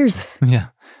 40 years. Yeah.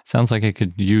 Sounds like it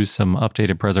could use some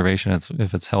updated preservation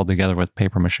if it's held together with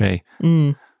paper mache.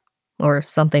 Or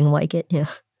something like it, yeah.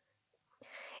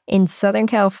 In Southern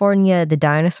California, the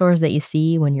dinosaurs that you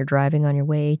see when you're driving on your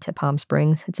way to Palm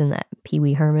Springs, it's in that Pee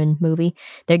Wee Herman movie,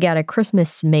 they got a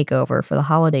Christmas makeover for the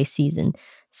holiday season.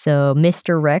 So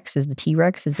Mr. Rex, as the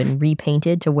T-Rex, has been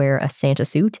repainted to wear a Santa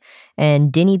suit,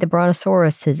 and Denny the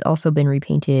Brontosaurus has also been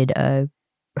repainted a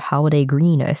holiday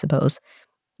green, I suppose.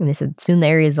 And they said soon the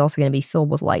area is also going to be filled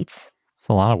with lights. It's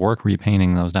a lot of work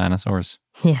repainting those dinosaurs.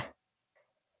 Yeah.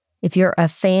 If you're a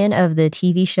fan of the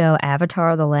TV show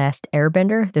Avatar: The Last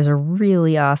Airbender, there's a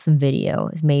really awesome video.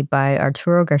 It's made by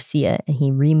Arturo Garcia, and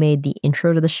he remade the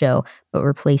intro to the show, but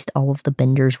replaced all of the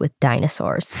benders with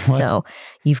dinosaurs. What? So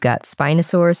you've got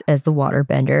Spinosaurus as the water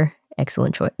bender.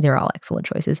 Excellent choice. They're all excellent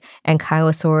choices.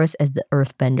 Ankylosaurus as the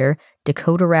earth bender.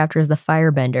 Dakota Raptor as the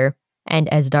fire bender. And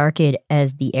Azhdarchid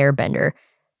as the airbender.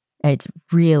 And it's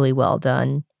really well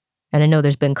done. And I know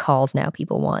there's been calls now.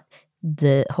 People want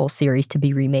the whole series to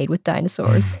be remade with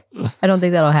dinosaurs. I don't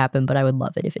think that'll happen, but I would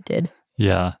love it if it did.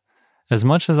 Yeah. As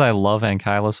much as I love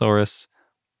Ankylosaurus,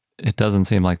 it doesn't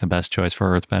seem like the best choice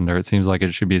for Earthbender. It seems like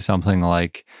it should be something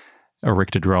like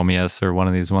Eryctodromius or one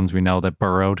of these ones we know that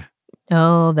burrowed.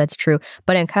 Oh, that's true.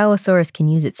 But Ankylosaurus can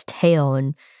use its tail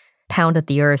and pound at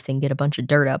the earth and get a bunch of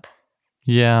dirt up.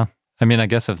 Yeah. I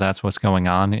guess if that's what's going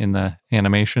on in the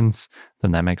animations,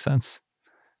 then that makes sense.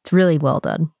 It's really well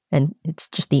done. And it's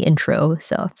just the intro,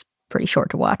 so it's pretty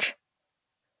short to watch.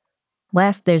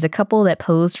 Last, there's a couple that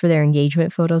posed for their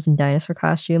engagement photos in dinosaur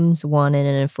costumes, one in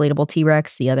an inflatable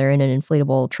T-Rex, the other in an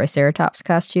inflatable Triceratops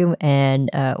costume. And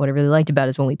what I really liked about it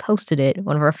is when we posted it,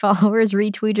 one of our followers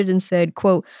retweeted and said,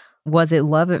 quote, "Was it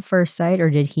love at first sight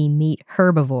or did he meet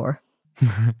herbivore?"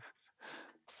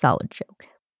 Solid joke.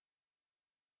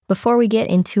 Before we get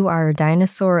into our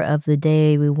dinosaur of the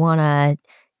day, we want to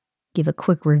give a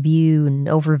quick review and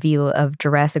overview of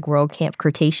Jurassic World Camp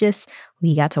Cretaceous.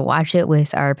 We got to watch it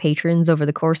with our patrons over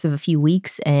the course of a few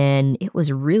weeks, and it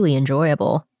was really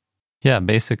enjoyable. Yeah,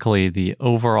 basically the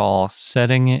overall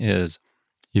setting is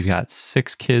you've got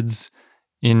 6 kids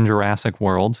in Jurassic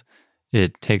World.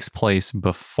 It takes place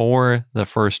before the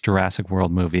first Jurassic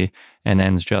World movie and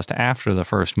ends just after the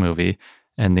first movie.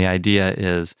 And the idea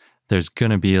is there's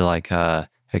going to be like a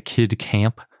kid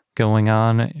camp going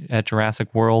on at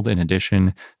Jurassic World in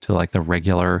addition to like the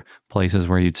regular places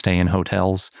where you'd stay in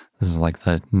hotels. This is like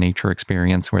the nature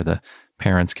experience where the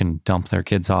parents can dump their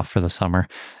kids off for the summer.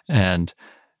 And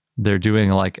they're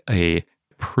doing like a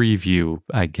preview,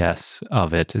 I guess,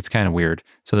 of it. It's kind of weird.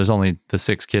 So there's only the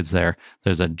 6 kids there.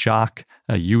 There's a jock,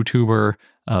 a YouTuber,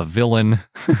 a villain,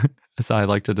 as I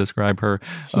like to describe her.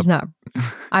 She's not,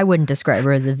 I wouldn't describe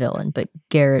her as a villain, but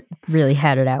Garrett really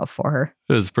had it out for her.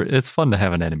 It's fun to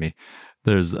have an enemy.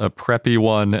 There's a preppy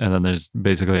one, and then there's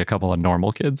basically a couple of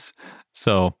normal kids.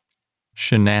 So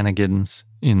shenanigans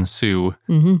ensue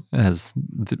as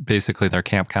basically their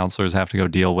camp counselors have to go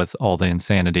deal with all the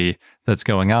insanity that's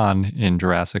going on in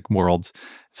Jurassic World.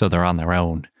 So they're on their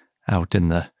own out in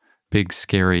the big,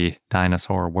 scary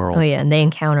dinosaur world. Oh, yeah, and they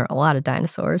encounter a lot of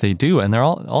dinosaurs. They do, and they're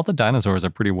all the dinosaurs are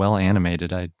pretty well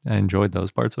animated. I enjoyed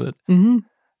those parts of it.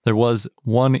 There was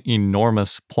one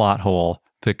enormous plot hole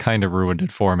that kind of ruined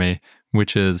it for me,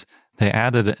 which is they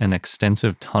added an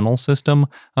extensive tunnel system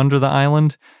under the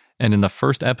island. And in the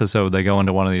first episode, they go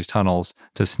into one of these tunnels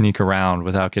to sneak around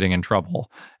without getting in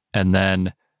trouble. And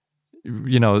then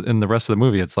in the rest of the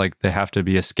movie, it's like they have to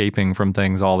be escaping from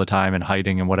things all the time and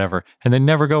hiding and whatever. And they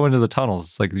never go into the tunnels.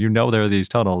 It's like, there are these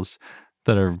tunnels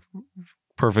that are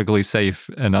perfectly safe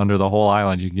and under the whole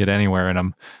island. You can get anywhere in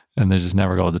them. And they just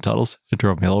never go to the tunnels. It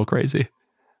drove me a little crazy.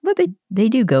 But they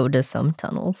do go to some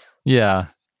tunnels. Yeah.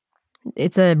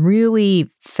 It's a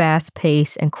really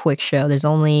fast-paced and quick show. There's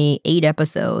only 8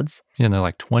 episodes. Yeah, and they're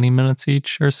like 20 minutes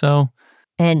each or so.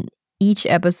 And each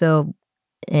episode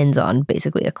ends on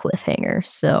basically a cliffhanger.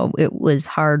 So it was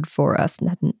hard for us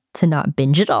to not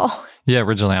binge it all. Yeah,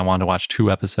 originally I wanted to watch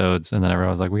 2 episodes, and then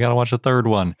everyone was like, we got to watch a third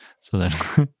one. So then,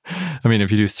 I mean,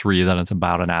 if you do 3, then it's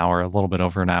about an hour, a little bit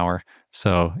over an hour.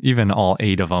 So even all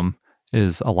 8 of them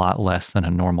is a lot less than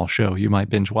a normal show you might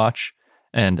binge watch.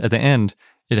 And at the end,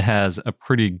 it has a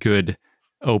pretty good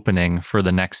opening for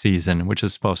the next season, which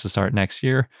is supposed to start next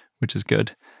year, which is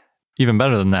good. Even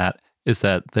better than that is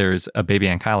that there's a baby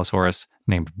ankylosaurus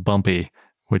named Bumpy,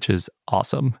 which is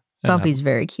awesome. And Bumpy's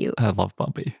very cute. I love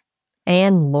Bumpy.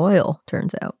 And loyal,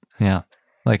 turns out. Yeah,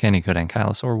 like any good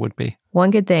ankylosaur would be.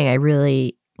 One good thing I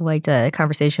really liked a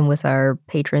conversation with our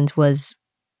patrons was,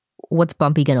 what's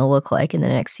Bumpy going to look like in the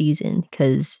next season?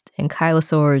 Because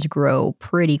ankylosaurs grow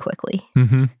pretty quickly.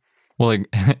 Mm-hmm. Well,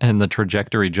 and the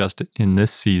trajectory just in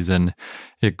this season,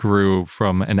 it grew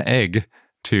from an egg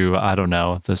to, I don't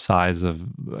know, the size of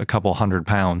a couple 100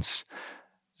 pounds.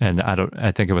 And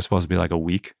I think it was supposed to be like a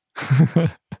week.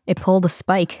 It pulled a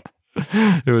spike.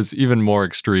 It was even more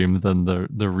extreme than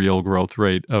the real growth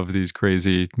rate of these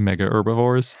crazy mega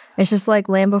herbivores. It's just like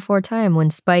Land Before Time when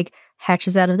Spike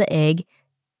hatches out of the egg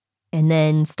and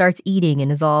then starts eating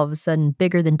and is all of a sudden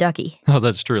bigger than Ducky. Oh,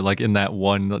 that's true. Like in that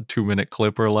 1-2 minute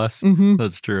clip or less. Mm-hmm.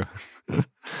 That's true. It's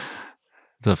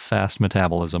a fast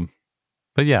metabolism.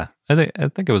 But yeah, I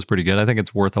think it was pretty good. I think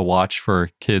it's worth a watch for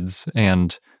kids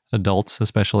and adults,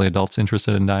 especially adults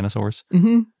interested in dinosaurs.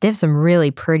 Mm-hmm. They have some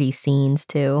really pretty scenes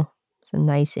too. Some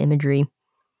nice imagery.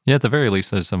 Yeah, at the very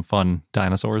least, there's some fun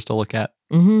dinosaurs to look at.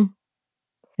 Mm-hmm.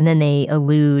 And then they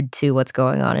allude to what's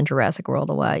going on in Jurassic World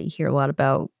a lot. You hear a lot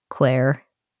about Claire.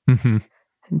 Mm-hmm.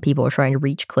 And people are trying to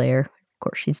reach Claire. Of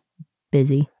course, she's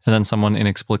busy. And then someone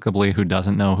inexplicably who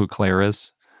doesn't know who Claire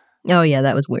is. Oh, yeah,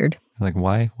 that was weird. Like,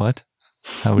 why? What?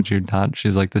 How would you not?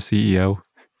 She's like the CEO.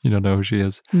 You don't know who she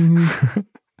is. Mm-hmm.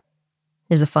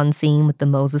 There's a fun scene with the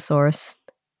Mosasaurus.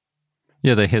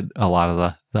 Yeah, they hit a lot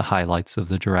of the highlights of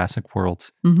the Jurassic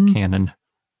World Mm-hmm. canon.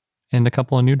 And a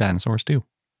couple of new dinosaurs, too.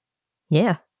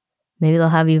 Yeah. Maybe they'll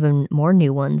have even more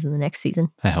new ones in the next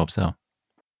season. I hope so.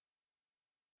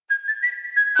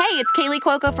 Hey, it's Kaylee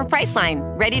Cuoco for Priceline.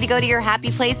 Ready to go to your happy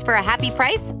place for a happy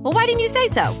price? Well, why didn't you say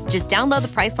so? Just download the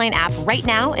Priceline app right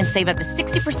now and save up to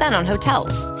 60% on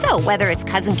hotels. So whether it's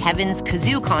Cousin Kevin's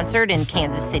Kazoo Concert in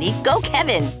Kansas City, go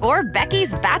Kevin, or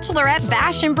Becky's Bachelorette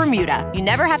Bash in Bermuda, you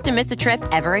never have to miss a trip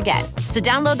ever again. So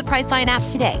download the Priceline app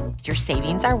today. Your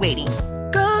savings are waiting.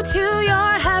 Go to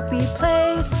your happy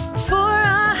place for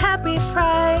a happy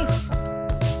price.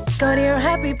 Go to your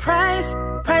happy price,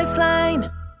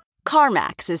 Priceline.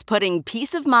 CarMax is putting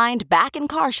peace of mind back in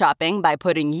car shopping by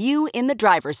putting you in the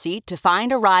driver's seat to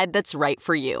find a ride that's right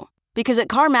for you. Because at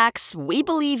CarMax, we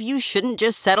believe you shouldn't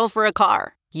just settle for a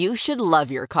car. You should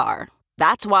love your car.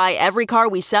 That's why every car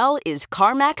we sell is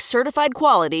CarMax certified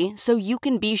quality, so you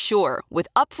can be sure with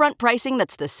upfront pricing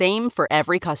that's the same for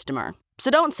every customer. So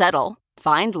don't settle.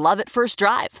 Find love at first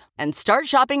drive and start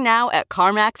shopping now at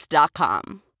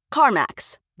CarMax.com.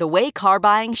 CarMax, the way car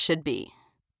buying should be.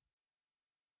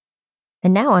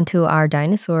 And now onto our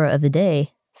dinosaur of the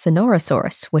day,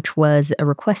 Sonorosaurus, which was a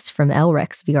request from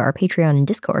Elrex via our Patreon and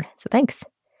Discord, so thanks.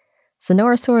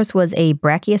 Sonorosaurus was a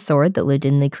brachiosaurid that lived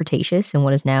in the Cretaceous in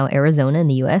what is now Arizona in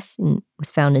the U.S. and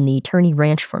was found in the Turney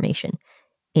Ranch Formation.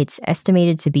 It's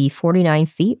estimated to be 49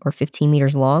 feet or 15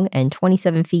 meters long and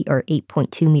 27 feet or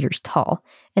 8.2 meters tall,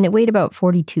 and it weighed about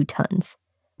 42 tons.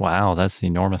 Wow, that's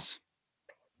enormous.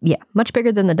 Yeah, much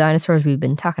bigger than the dinosaurs we've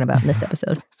been talking about in this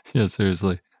episode. Yeah,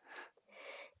 seriously.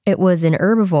 It was an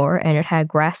herbivore, and it had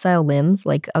gracile limbs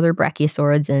like other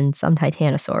brachiosaurids and some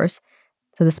titanosaurs.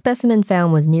 So the specimen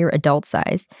found was near adult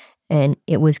size, and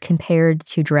it was compared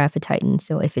to Giraffatitan.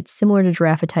 So if it's similar to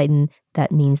Giraffatitan,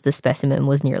 that means the specimen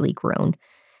was nearly grown.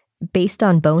 Based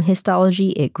on bone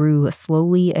histology, it grew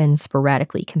slowly and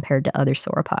sporadically compared to other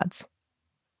sauropods.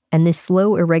 And this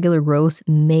slow, irregular growth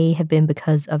may have been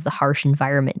because of the harsh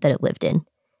environment that it lived in.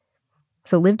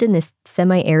 So it lived in this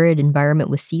semi-arid environment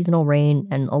with seasonal rain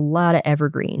and a lot of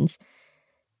evergreens.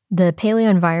 The paleo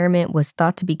environment was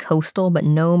thought to be coastal, but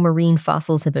no marine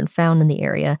fossils have been found in the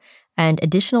area, and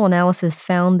additional analysis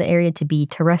found the area to be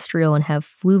terrestrial and have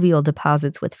fluvial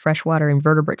deposits with freshwater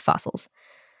invertebrate fossils.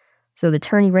 So the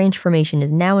Turney Range Formation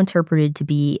is now interpreted to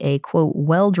be a, quote,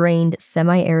 well-drained,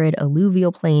 semi-arid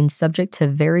alluvial plain subject to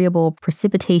variable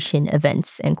precipitation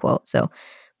events, end quote. So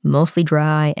mostly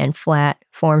dry and flat,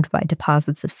 formed by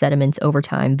deposits of sediments over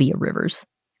time via rivers.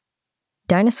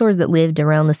 Dinosaurs that lived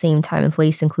around the same time and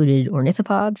place included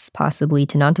ornithopods, possibly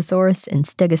Tenontosaurus and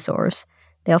Stegosaurus.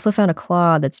 They also found a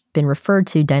claw that's been referred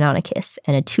to Deinonychus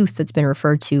and a tooth that's been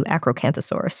referred to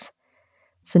Acrocanthosaurus.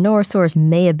 Sonorosaurus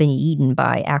may have been eaten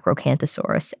by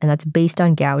Acrocanthosaurus, and that's based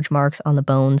on gouge marks on the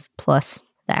bones plus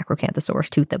the Acrocanthosaurus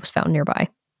tooth that was found nearby.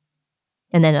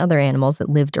 And then other animals that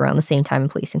lived around the same time and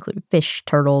place included fish,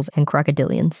 turtles, and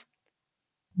crocodilians.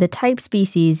 The type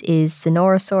species is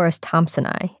Sonorosaurus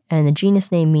thompsoni, and the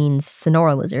genus name means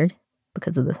Sonora lizard,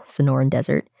 because of the Sonoran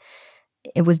Desert.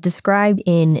 It was described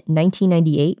in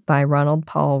 1998 by Ronald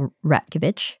Paul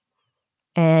Ratkovich,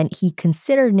 and he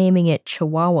considered naming it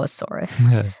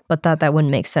Chihuahuasaurus, but thought that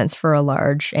wouldn't make sense for a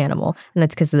large animal, and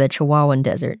that's because of the Chihuahuan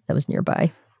Desert that was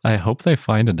nearby. I hope they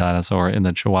find a dinosaur in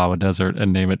the Chihuahua Desert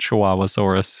and name it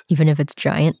Chihuahuasaurus. Even if it's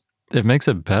giant? It makes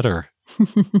it better.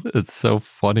 It's so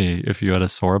funny if you had a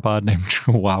sauropod named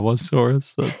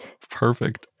Chihuahuasaurus. That's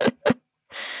perfect.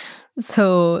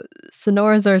 So,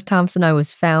 Sonorosaurus thompsoni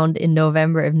was found in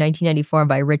November of 1994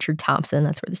 by Richard Thompson,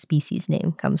 that's where the species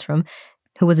name comes from,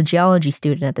 who was a geology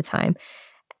student at the time.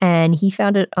 And he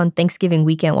found it on Thanksgiving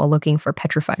weekend while looking for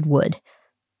petrified wood.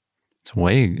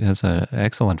 That's an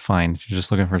excellent find. You're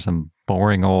just looking for some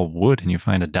boring old wood and you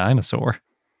find a dinosaur.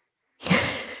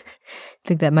 I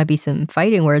think that might be some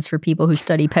fighting words for people who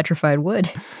study petrified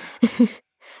wood.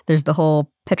 There's the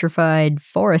whole petrified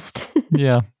forest.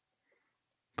 Yeah.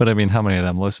 But I mean, how many of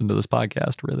them listen to this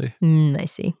podcast, really? I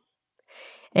see.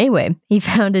 Anyway, he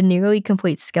found a nearly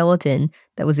complete skeleton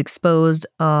that was exposed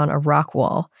on a rock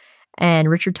wall. And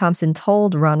Richard Thompson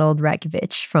told Ronald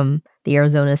Ratkovich from the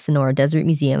Arizona Sonora Desert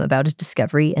Museum about his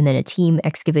discovery, and then a team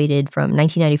excavated from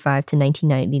 1995 to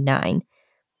 1999.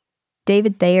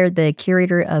 David Thayer, the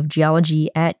curator of geology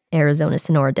at Arizona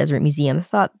Sonora Desert Museum,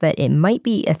 thought that it might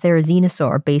be a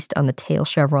therizinosaur based on the tail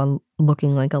chevron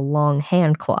looking like a long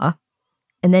hand claw.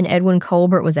 And then Edwin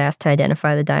Colbert was asked to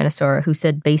identify the dinosaur, who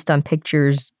said based on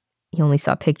pictures, he only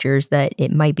saw pictures, that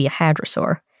it might be a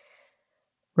hadrosaur.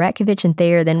 Ratkovich and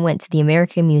Thayer then went to the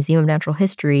American Museum of Natural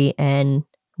History and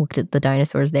looked at the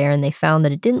dinosaurs there, and they found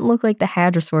that it didn't look like the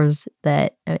hadrosaurs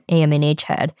that AMNH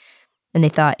had, and they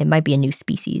thought it might be a new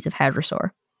species of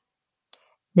hadrosaur.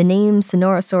 The name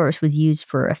Sonorosaurus was used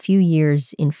for a few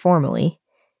years informally,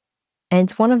 and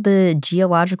it's one of the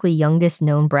geologically youngest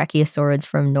known brachiosaurids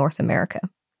from North America.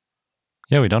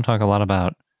 Yeah, we don't talk a lot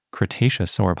about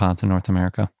Cretaceous sauropods in North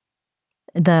America.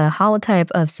 The holotype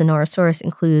of Sonorosaurus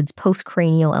includes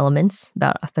postcranial elements,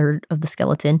 about a third of the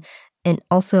skeleton, and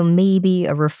also maybe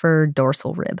a referred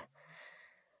dorsal rib.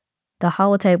 The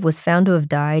holotype was found to have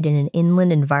died in an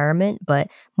inland environment, but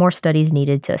more studies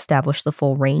needed to establish the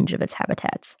full range of its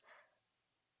habitats.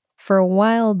 For a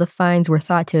while, the finds were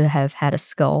thought to have had a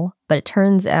skull, but it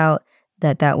turns out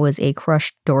that that was a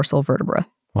crushed dorsal vertebra.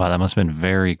 Wow, that must have been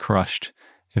very crushed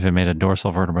if it made a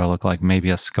dorsal vertebra look like maybe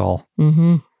a skull.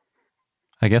 Mm-hmm.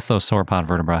 I guess those sauropod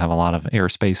vertebrae have a lot of air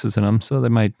spaces in them, so they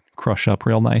might crush up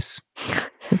real nice.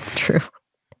 That's true.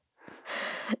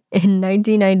 In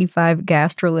 1995,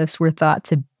 gastroliths were thought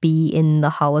to be in the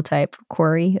holotype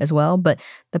quarry as well, but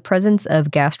the presence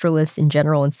of gastroliths in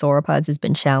general in sauropods has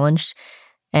been challenged,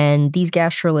 and these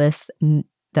gastroliths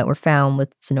that were found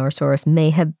with Sonorosaurus may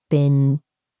have been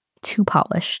too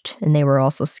polished, and they were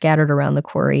also scattered around the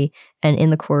quarry, and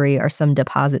in the quarry are some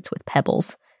deposits with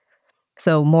pebbles.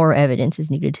 So more evidence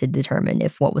is needed to determine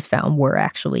if what was found were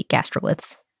actually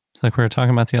gastroliths. It's like we were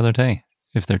talking about the other day.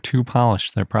 If they're too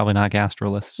polished, they're probably not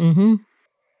gastroliths. Mm-hmm.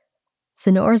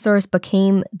 Sonorosaurus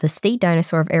became the state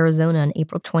dinosaur of Arizona in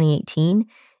April 2018,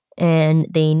 and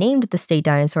they named the state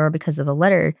dinosaur because of a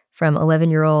letter from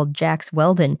 11-year-old Jax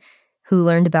Weldon, who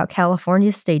learned about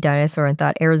California's state dinosaur and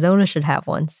thought Arizona should have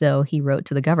one, so he wrote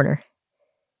to the governor.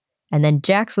 And then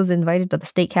Jax was invited to the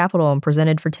state capitol and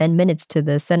presented for 10 minutes to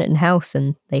the Senate and House,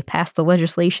 and they passed the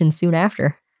legislation soon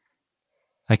after.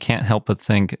 I can't help but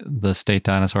think the state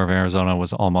dinosaur of Arizona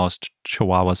was almost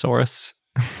Chihuahuasaurus.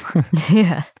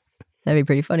 Yeah, that'd be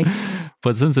pretty funny.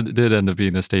 But since it did end up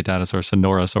being the state dinosaur,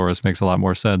 Sonorosaurus makes a lot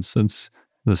more sense since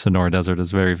the Sonora Desert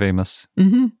is very famous.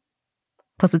 Mm-hmm.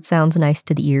 Plus it sounds nice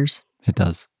to the ears. It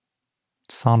does.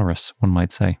 Sonorous, one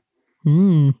might say.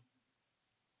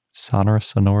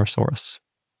 Sonorous Sonorosaurus.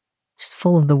 Just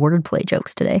full of the wordplay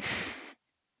jokes today.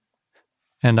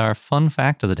 And our fun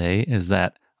fact of the day is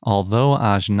that although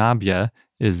Ajnabia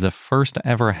is the first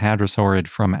ever hadrosaurid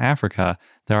from Africa.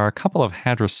 There are a couple of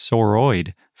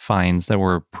hadrosauroid finds that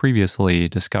were previously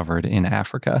discovered in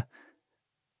Africa.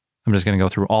 I'm just going to go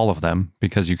through all of them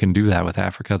because you can do that with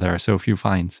Africa. There are so few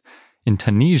finds. In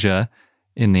Tunisia,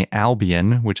 in the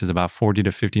Albion, which is about 40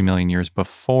 to 50 million years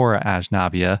before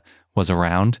Ajnabia was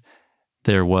around,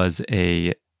 there was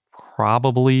a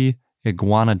probably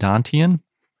iguanodontian,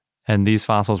 and these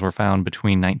fossils were found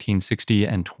between 1960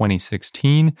 and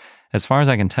 2016. As far as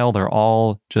I can tell, they're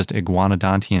all just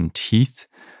iguanodontian teeth,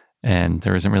 and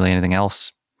there isn't really anything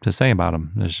else to say about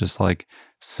them. There's just like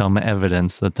some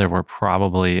evidence that there were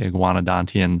probably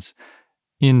iguanodontians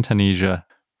in Tunisia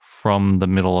from the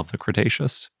middle of the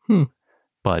Cretaceous.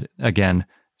 But again,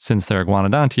 since they're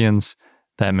iguanodontians,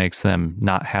 that makes them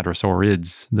not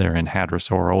hadrosaurids. They're in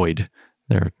hadrosauroid.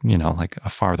 They're, like a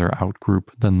farther out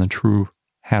group than the true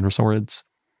hadrosaurids.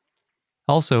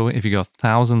 Also, if you go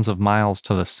thousands of miles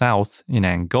to the south in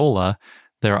Angola,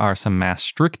 there are some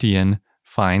Maastrichtian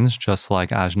finds, just like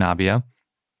Ajnabia.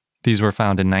 These were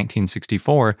found in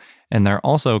 1964, and they're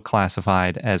also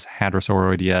classified as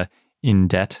Hadrosauroidea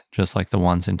indet, just like the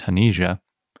ones in Tunisia.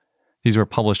 These were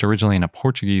published originally in a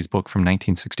Portuguese book from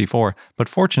 1964, but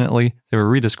fortunately, they were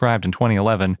redescribed in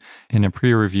 2011 in a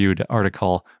peer-reviewed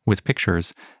article with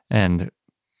pictures, and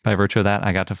by virtue of that,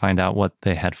 I got to find out what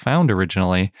they had found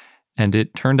originally, and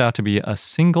it turned out to be a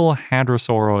single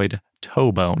hadrosauroid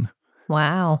toe bone.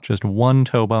 Wow. Just one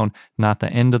toe bone, not the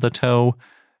end of the toe,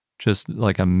 just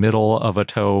like a middle of a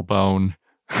toe bone,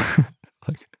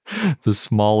 like the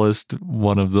smallest,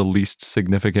 one of the least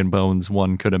significant bones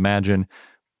one could imagine.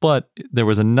 But there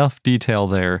was enough detail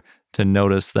there to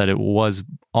notice that it was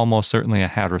almost certainly a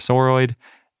hadrosauroid,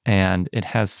 and it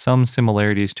has some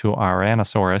similarities to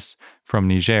Tyrannosaurus from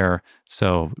Niger,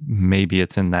 so maybe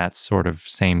it's in that sort of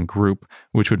same group,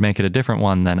 which would make it a different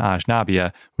one than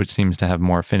Ajnabia, which seems to have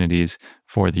more affinities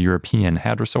for the European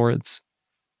hadrosaurids.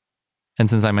 And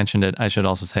since I mentioned it, I should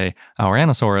also say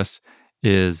Tyrannosaurus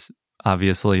is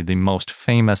obviously the most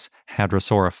famous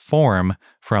hadrosauriform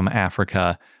from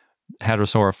Africa.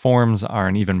 Hadrosauriforms are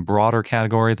an even broader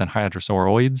category than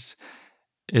hadrosauroids.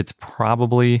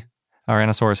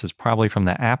 Tyrannosaurus is probably from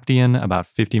the Aptian, about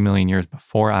 50 million years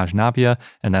before Ajnabia,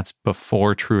 and that's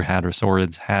before true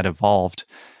hadrosaurids had evolved.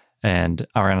 And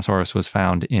Tyrannosaurus was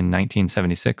found in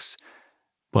 1976.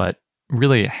 But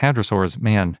really, hadrosaurs,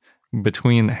 man,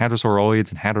 between hadrosauroids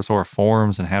and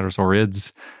hadrosauriforms and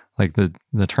hadrosaurids, like the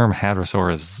term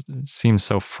hadrosaur seems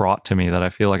so fraught to me that I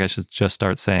feel like I should just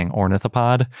start saying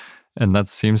ornithopod. And that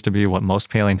seems to be what most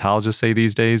paleontologists say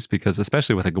these days, because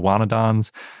especially with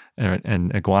iguanodons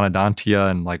and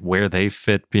iguanodontia and like where they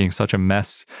fit being such a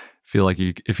mess, I feel like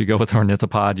if you go with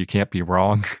ornithopod, you can't be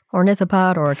wrong.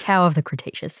 Ornithopod or a cow of the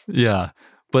Cretaceous. Yeah.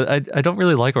 But I don't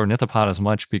really like ornithopod as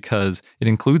much because it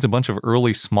includes a bunch of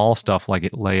early small stuff like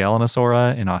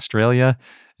Laelinosaura in Australia.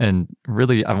 And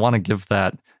really, I want to give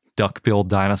that duck-billed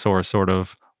dinosaur sort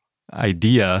of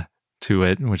idea to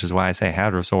it, which is why I say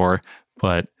hadrosaur.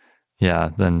 But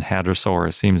yeah, then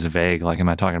hadrosaur seems vague. Like, am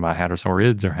I talking about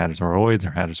hadrosaurids or hadrosauroids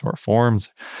or hadrosauriforms?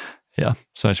 Yeah,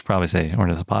 so I should probably say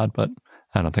ornithopod, but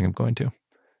I don't think I'm going to.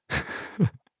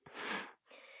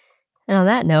 And on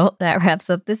that note, that wraps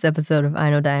up this episode of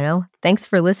I Know Dino. Thanks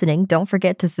for listening. Don't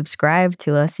forget to subscribe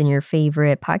to us in your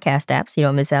favorite podcast app so you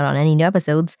don't miss out on any new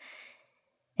episodes.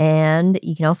 And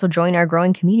you can also join our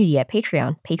growing community at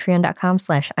Patreon,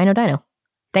 patreon.com/IKnowDino.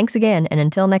 Thanks again, and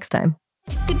until next time.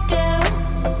 Good day.